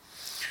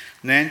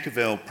 Nan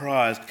Cavell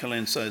prized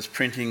Colenso's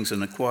printings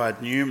and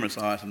acquired numerous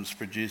items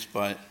produced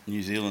by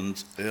New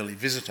Zealand's early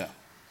visitor.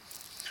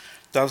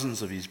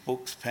 Dozens of his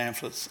books,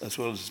 pamphlets, as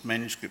well as his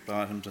manuscript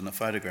items and a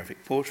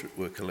photographic portrait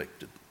were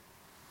collected.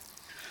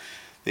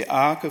 The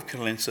arc of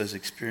Colenso's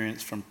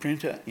experience from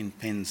printer in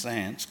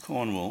Penzance,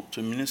 Cornwall,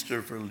 to Minister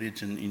of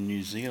Religion in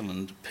New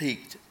Zealand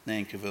piqued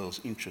Nan Cavell's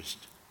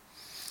interest.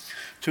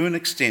 To an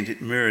extent,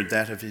 it mirrored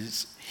that of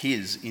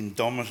his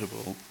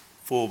indomitable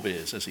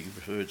forebears, as he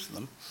referred to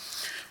them,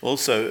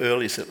 also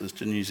early settlers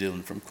to New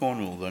Zealand from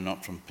Cornwall, though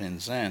not from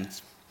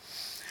Penzance.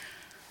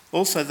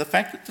 Also, the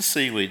fact that the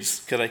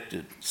seaweeds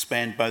collected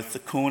spanned both the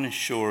Cornish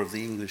shore of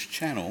the English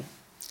Channel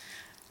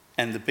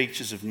and the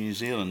beaches of New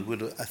Zealand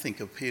would, I think,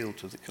 appeal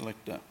to the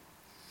collector.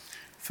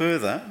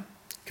 Further,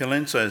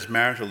 Colenso's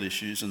marital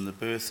issues and the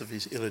birth of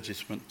his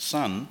illegitimate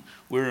son,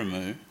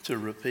 Wiremu, to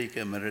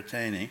Rapika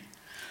Maritani,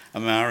 a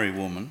Maori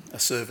woman, a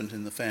servant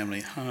in the family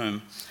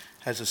home,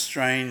 has a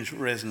strange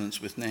resonance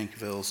with Nan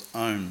Cavell's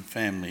own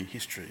family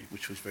history,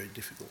 which was very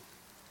difficult.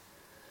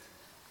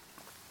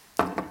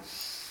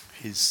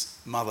 His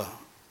mother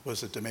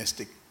was a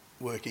domestic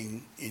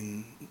working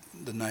in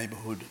the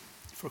neighbourhood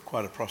for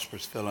quite a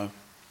prosperous fellow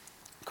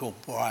called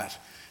Wyatt,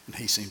 and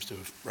he seems to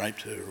have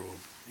raped her or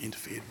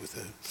interfered with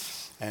her.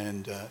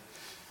 And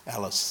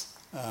Alice,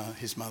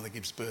 his mother,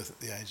 gives birth at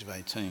the age of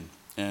 18,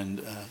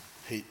 and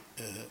he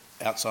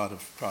outside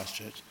of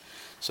Christchurch,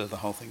 so the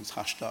whole thing's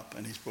hushed up,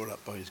 and he's brought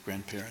up by his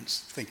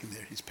grandparents, thinking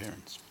they're his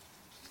parents.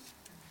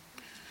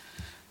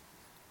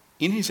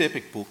 In his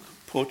epic book,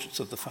 Portraits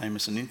of the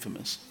Famous and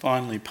Infamous,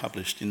 finally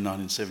published in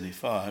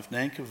 1975,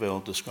 Nan Cavell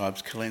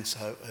describes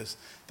Colenso as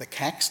the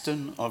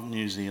Caxton of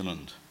New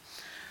Zealand,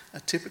 a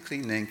typically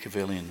Nan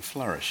Cavellian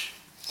flourish.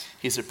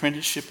 His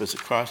apprenticeship as a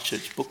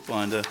Christchurch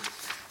bookbinder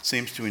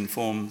seems to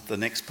inform the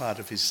next part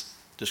of his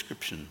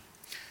description.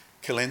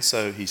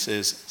 Colenso, he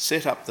says,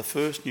 set up the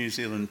first New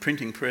Zealand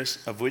printing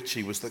press, of which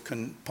he was the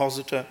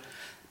compositor,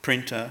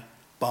 printer,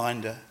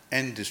 binder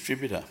and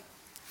distributor,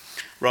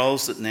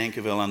 roles that Nan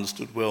Cavell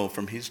understood well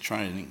from his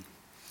training.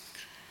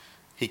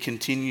 He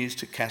continues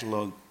to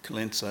catalogue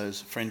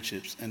Colenso's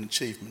friendships and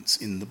achievements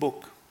in the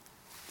book.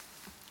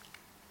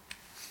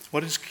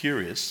 What is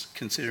curious,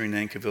 considering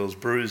Nan Cavell's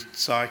bruised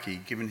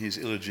psyche, given his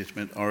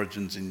illegitimate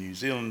origins in New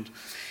Zealand,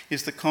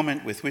 is the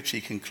comment with which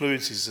he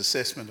concludes his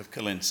assessment of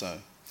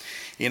Colenso.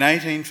 In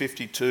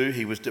 1852,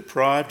 he was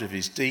deprived of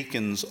his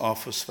deacon's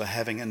office for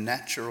having a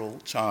natural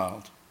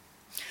child.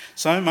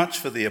 So much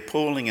for the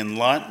appalling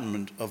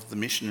enlightenment of the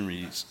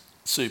missionaries'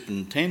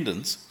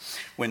 superintendents,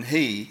 when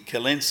he,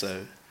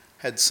 Colenso,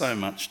 had so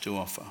much to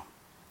offer.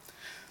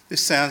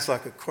 This sounds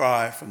like a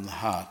cry from the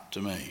heart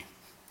to me.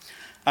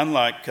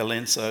 Unlike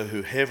Colenso,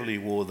 who heavily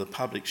wore the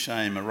public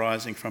shame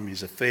arising from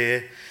his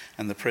affair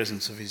and the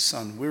presence of his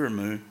son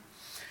Wiremu,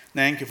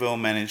 Nan Cavell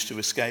managed to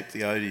escape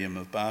the odium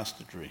of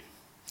bastardry.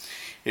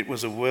 It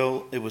was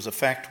a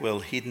fact well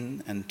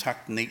hidden and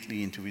tucked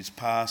neatly into his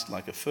past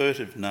like a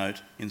furtive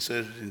note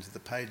inserted into the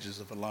pages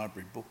of a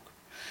library book,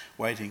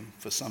 waiting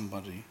for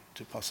somebody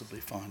to possibly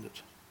find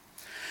it.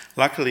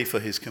 Luckily for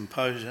his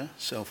composure,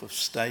 sense of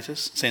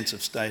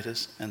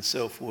status and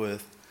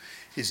self-worth,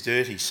 his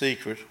dirty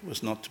secret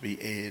was not to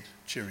be aired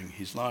during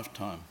his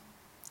lifetime.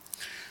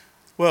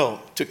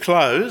 Well, to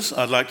close,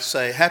 I'd like to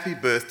say happy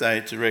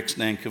birthday to Rex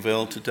Nan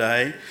Cavell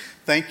today.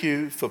 Thank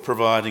you for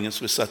providing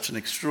us with such an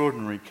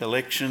extraordinary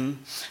collection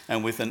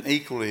and with an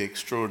equally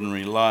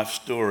extraordinary life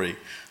story.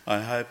 I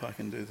hope I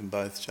can do them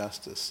both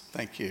justice.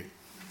 Thank you.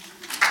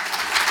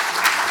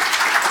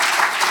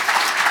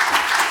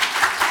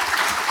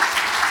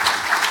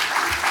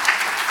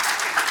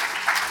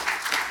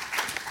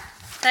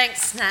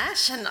 Thanks,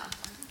 Nash. And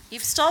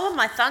you've stolen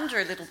my thunder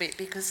a little bit,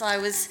 because I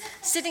was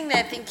sitting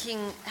there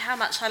thinking how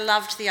much I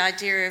loved the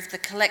idea of the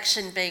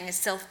collection being a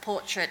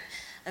self-portrait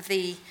of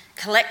the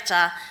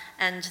collector,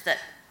 and that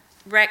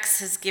Rex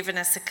has given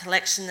us a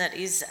collection that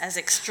is as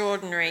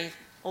extraordinary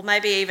or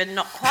maybe even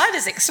not quite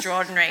as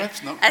extraordinary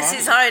as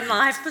his own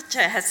life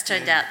has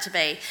turned out to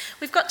be.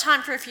 We've got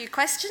time for a few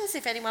questions,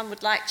 if anyone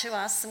would like to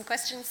ask some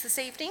questions this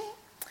evening.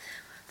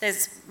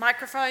 There's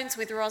microphones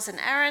with Ros and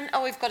Aaron.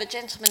 Oh, we've got a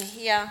gentleman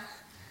here,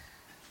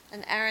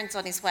 and Aaron's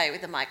on his way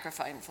with a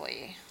microphone for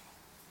you.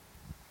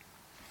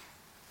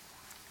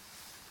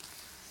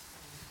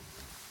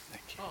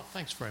 Oh,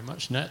 thanks very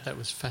much, Nat. That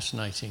was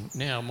fascinating.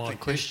 Now, my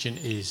question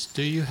is,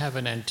 do you have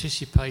an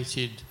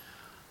anticipated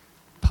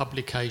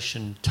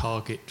publication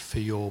target for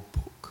your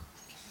book?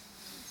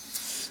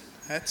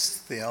 That's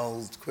the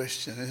old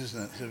question,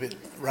 isn't it? It's a bit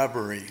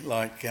rubbery,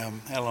 like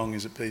how long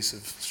is a piece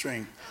of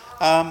string?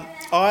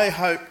 I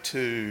hope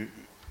to...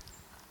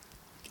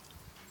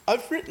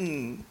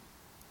 I'm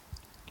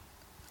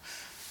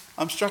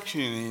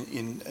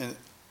structuring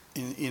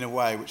in a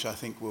way which I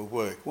think will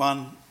work.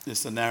 One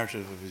is the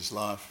narrative of his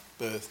life,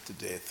 birth to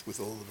death, with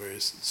all the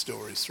various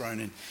stories thrown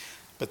in.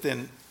 But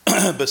then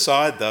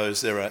beside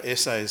those, there are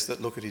essays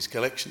that look at his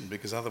collection,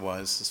 because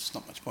otherwise there's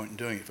not much point in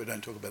doing it if we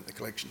don't talk about the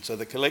collection. So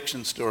the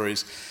collection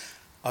stories,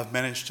 I've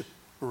managed to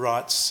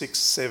write 6,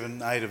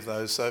 7, 8 of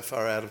those so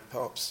far out of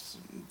perhaps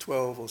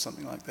 12 or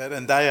something like that.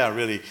 And they are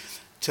really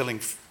telling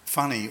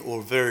funny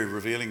or very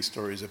revealing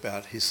stories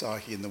about his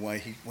psyche and the way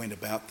he went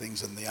about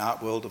things and the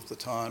art world of the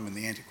time and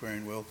the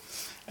antiquarian world.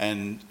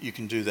 And you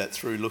can do that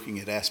through looking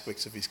at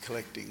aspects of his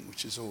collecting,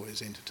 which is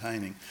always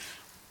entertaining,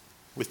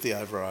 with the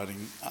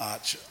overriding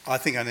arch. I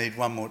think I need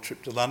one more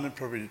trip to London,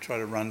 probably to try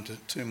to run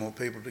 2 more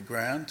people to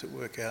ground to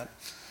work out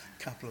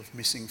a couple of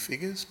missing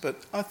figures.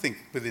 But I think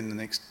within the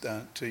next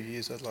 2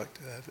 years I'd like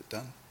to have it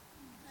done.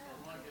 So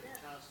I might get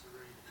a chance to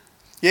read it.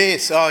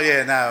 Yes, oh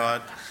yeah,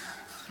 no,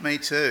 me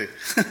too.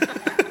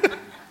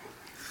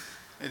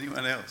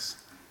 Anyone else?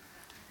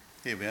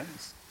 Here we are.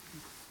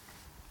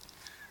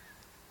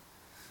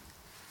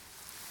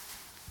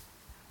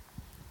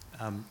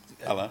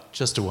 Hello.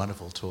 Just a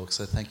wonderful talk,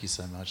 so thank you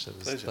so much. That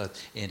was Pleasure.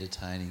 both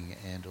entertaining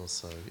and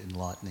also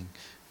enlightening.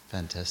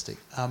 Fantastic.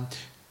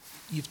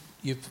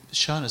 You've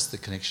shown us the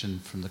connection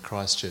from the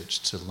Christchurch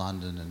to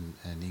London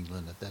and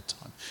England at that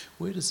time.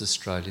 Where does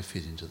Australia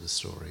fit into the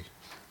story?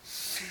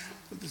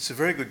 It's a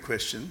very good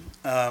question.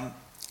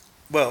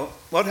 Well,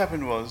 what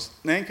happened was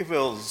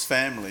Nankivell's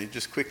family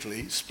just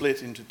quickly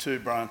split into 2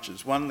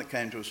 branches. One that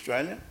came to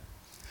Australia,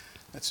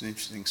 that's an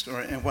interesting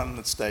story, and one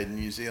that stayed in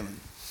New Zealand.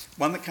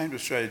 One that came to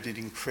Australia did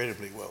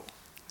incredibly well.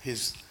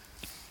 His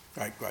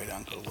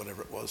great-great-uncle, or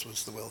whatever it was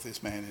the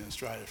wealthiest man in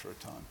Australia for a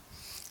time.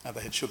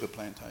 They had sugar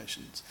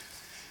plantations.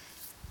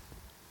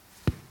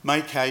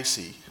 May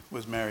Casey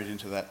was married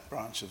into that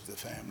branch of the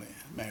family,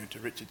 married to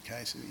Richard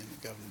Casey,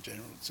 the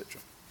Governor-General,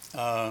 etc.,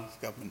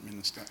 government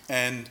minister.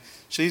 And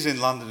she's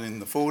in London in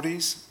the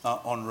 40s,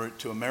 en route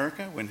to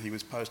America when he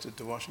was posted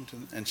to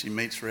Washington, and she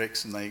meets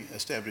Rex and they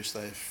establish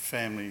their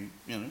family,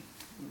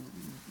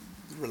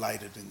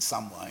 related in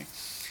some way,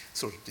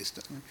 sort of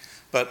distantly.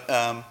 But,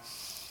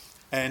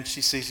 and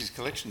she sees his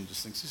collection and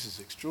just thinks, this is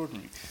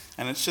extraordinary.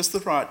 And it's just the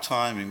right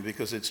timing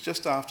because it's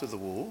just after the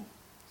war.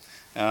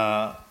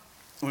 Well,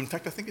 in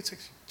fact, I think it's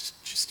actually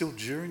just still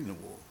during the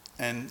war.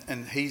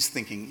 And he's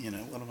thinking,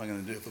 what am I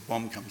going to do if a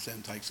bomb comes down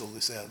and takes all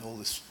this out and all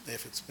this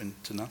effort's been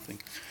to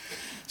nothing?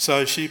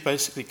 So she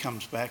basically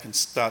comes back and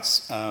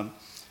starts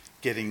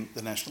getting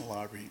the National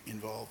Library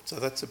involved. So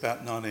that's about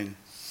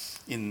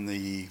in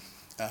the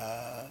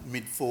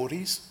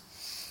mid-40s.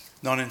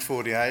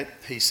 1948,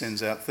 he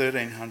sends out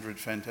 1,300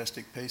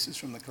 fantastic pieces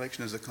from the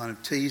collection as a kind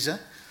of teaser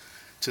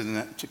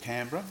to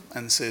Canberra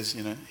and says,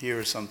 here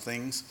are some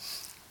things,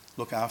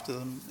 look after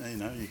them,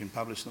 you can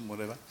publish them,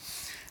 whatever.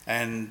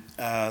 And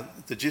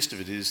the gist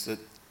of it is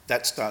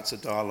that starts a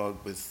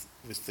dialogue with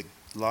the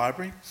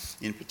library,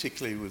 in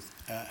particularly with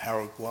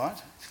Harold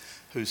White,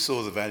 who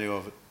saw the value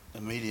of it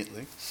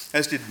immediately,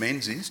 as did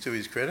Menzies, to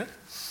his credit,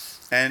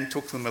 and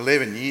took them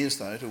 11 years,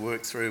 though, to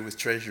work through with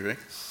Treasury.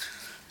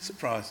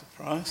 Surprise,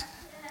 surprise,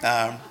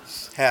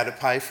 how to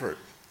pay for it.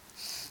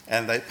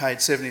 And they paid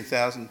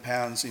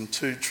 £70,000 in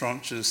 2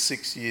 tranches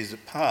 6 years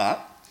apart.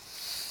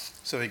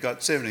 So he got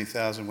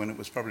 £70,000 when it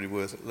was probably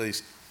worth at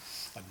least,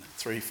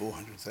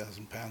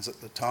 £300,000-400,000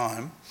 at the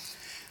time.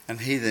 And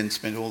he then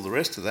spent all the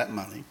rest of that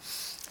money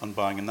on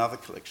buying another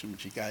collection,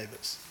 which he gave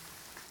us.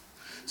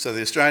 So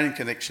the Australian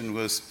connection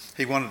was,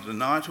 he wanted a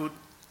knighthood.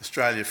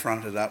 Australia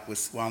fronted up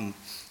with one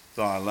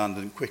via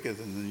London quicker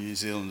than the New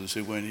Zealanders,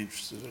 who weren't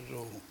interested at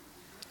all.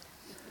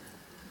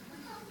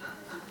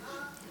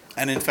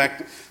 And in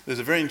fact, there's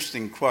a very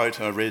interesting quote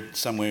I read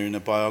somewhere in a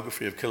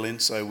biography of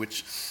Colenso,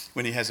 which,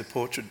 when he has a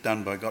portrait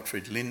done by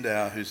Gottfried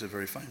Lindau, who's a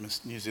very famous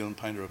New Zealand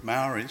painter of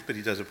Maoris, but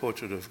he does a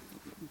portrait of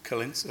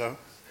Colenso.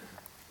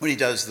 When he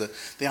does the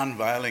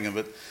unveiling of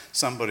it,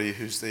 somebody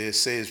who's there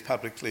says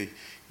publicly,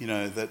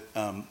 that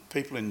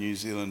people in New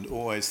Zealand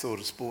always thought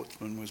a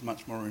sportsman was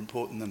much more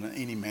important than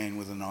any man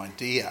with an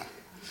idea.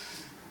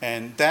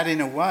 And that,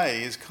 in a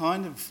way, is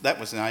that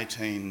was in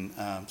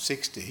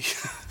 1860.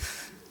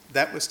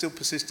 That was still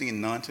persisting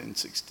in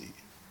 1960.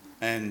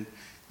 And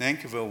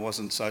Nankivell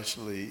wasn't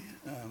socially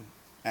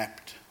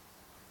apt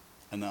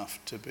enough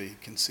to be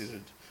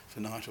considered for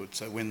knighthood.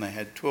 So when they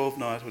had 12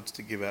 knighthoods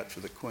to give out for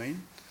the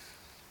Queen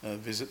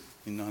visit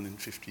in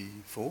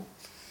 1954,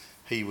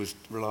 he was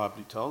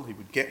reliably told he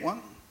would get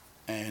one,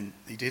 and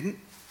he didn't.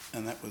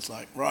 And that was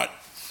like, right,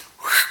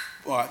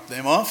 wipe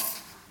them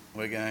off.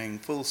 We're going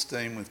full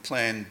steam with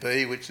Plan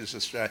B, which is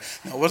Australia.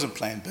 No, it wasn't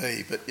Plan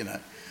B, but,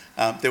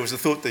 there was a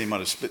thought that he might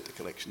have split the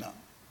collection up,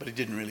 but he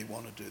didn't really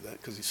want to do that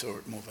because he saw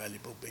it more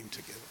valuable being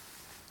together.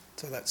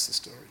 So that's the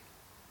story.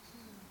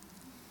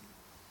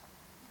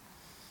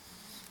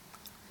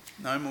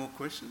 No more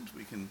questions?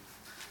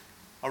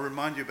 I'll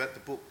remind you about the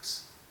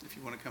books if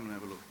you want to come and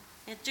have a look.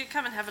 Yeah, do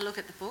come and have a look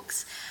at the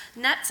books.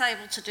 Nat's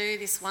able to do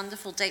this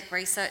wonderful deep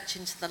research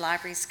into the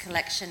library's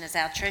collection as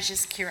our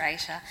treasures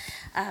curator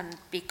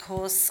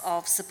because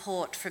of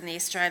support from the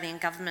Australian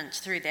Government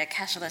through their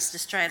Catalyst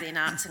Australian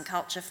Arts and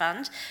Culture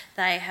Fund.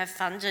 They have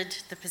funded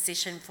the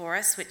position for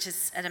us, which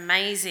is an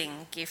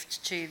amazing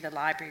gift to the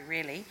library,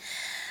 really.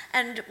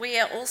 And we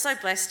are also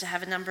blessed to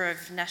have a number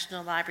of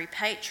National Library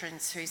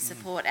patrons who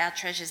support our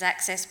Treasures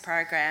Access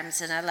programs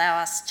and allow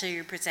us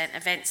to present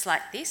events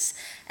like this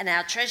and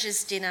our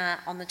Treasures Dinner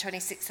on the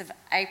 26th of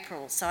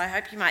April. So I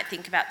hope you might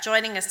think about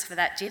joining us for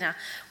that dinner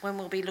when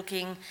we'll be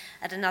looking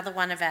at another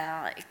one of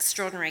our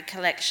extraordinary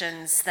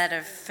collections, that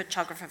of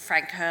photographer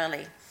Frank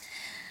Hurley.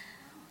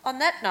 On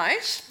that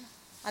note,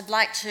 I'd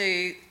like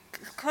to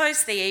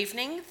close the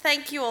evening.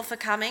 Thank you all for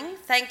coming.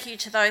 Thank you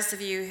to those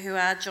of you who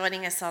are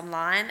joining us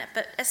online,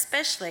 but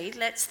especially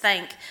let's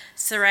thank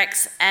Sir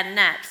Rex and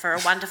Nat for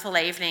a wonderful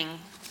evening.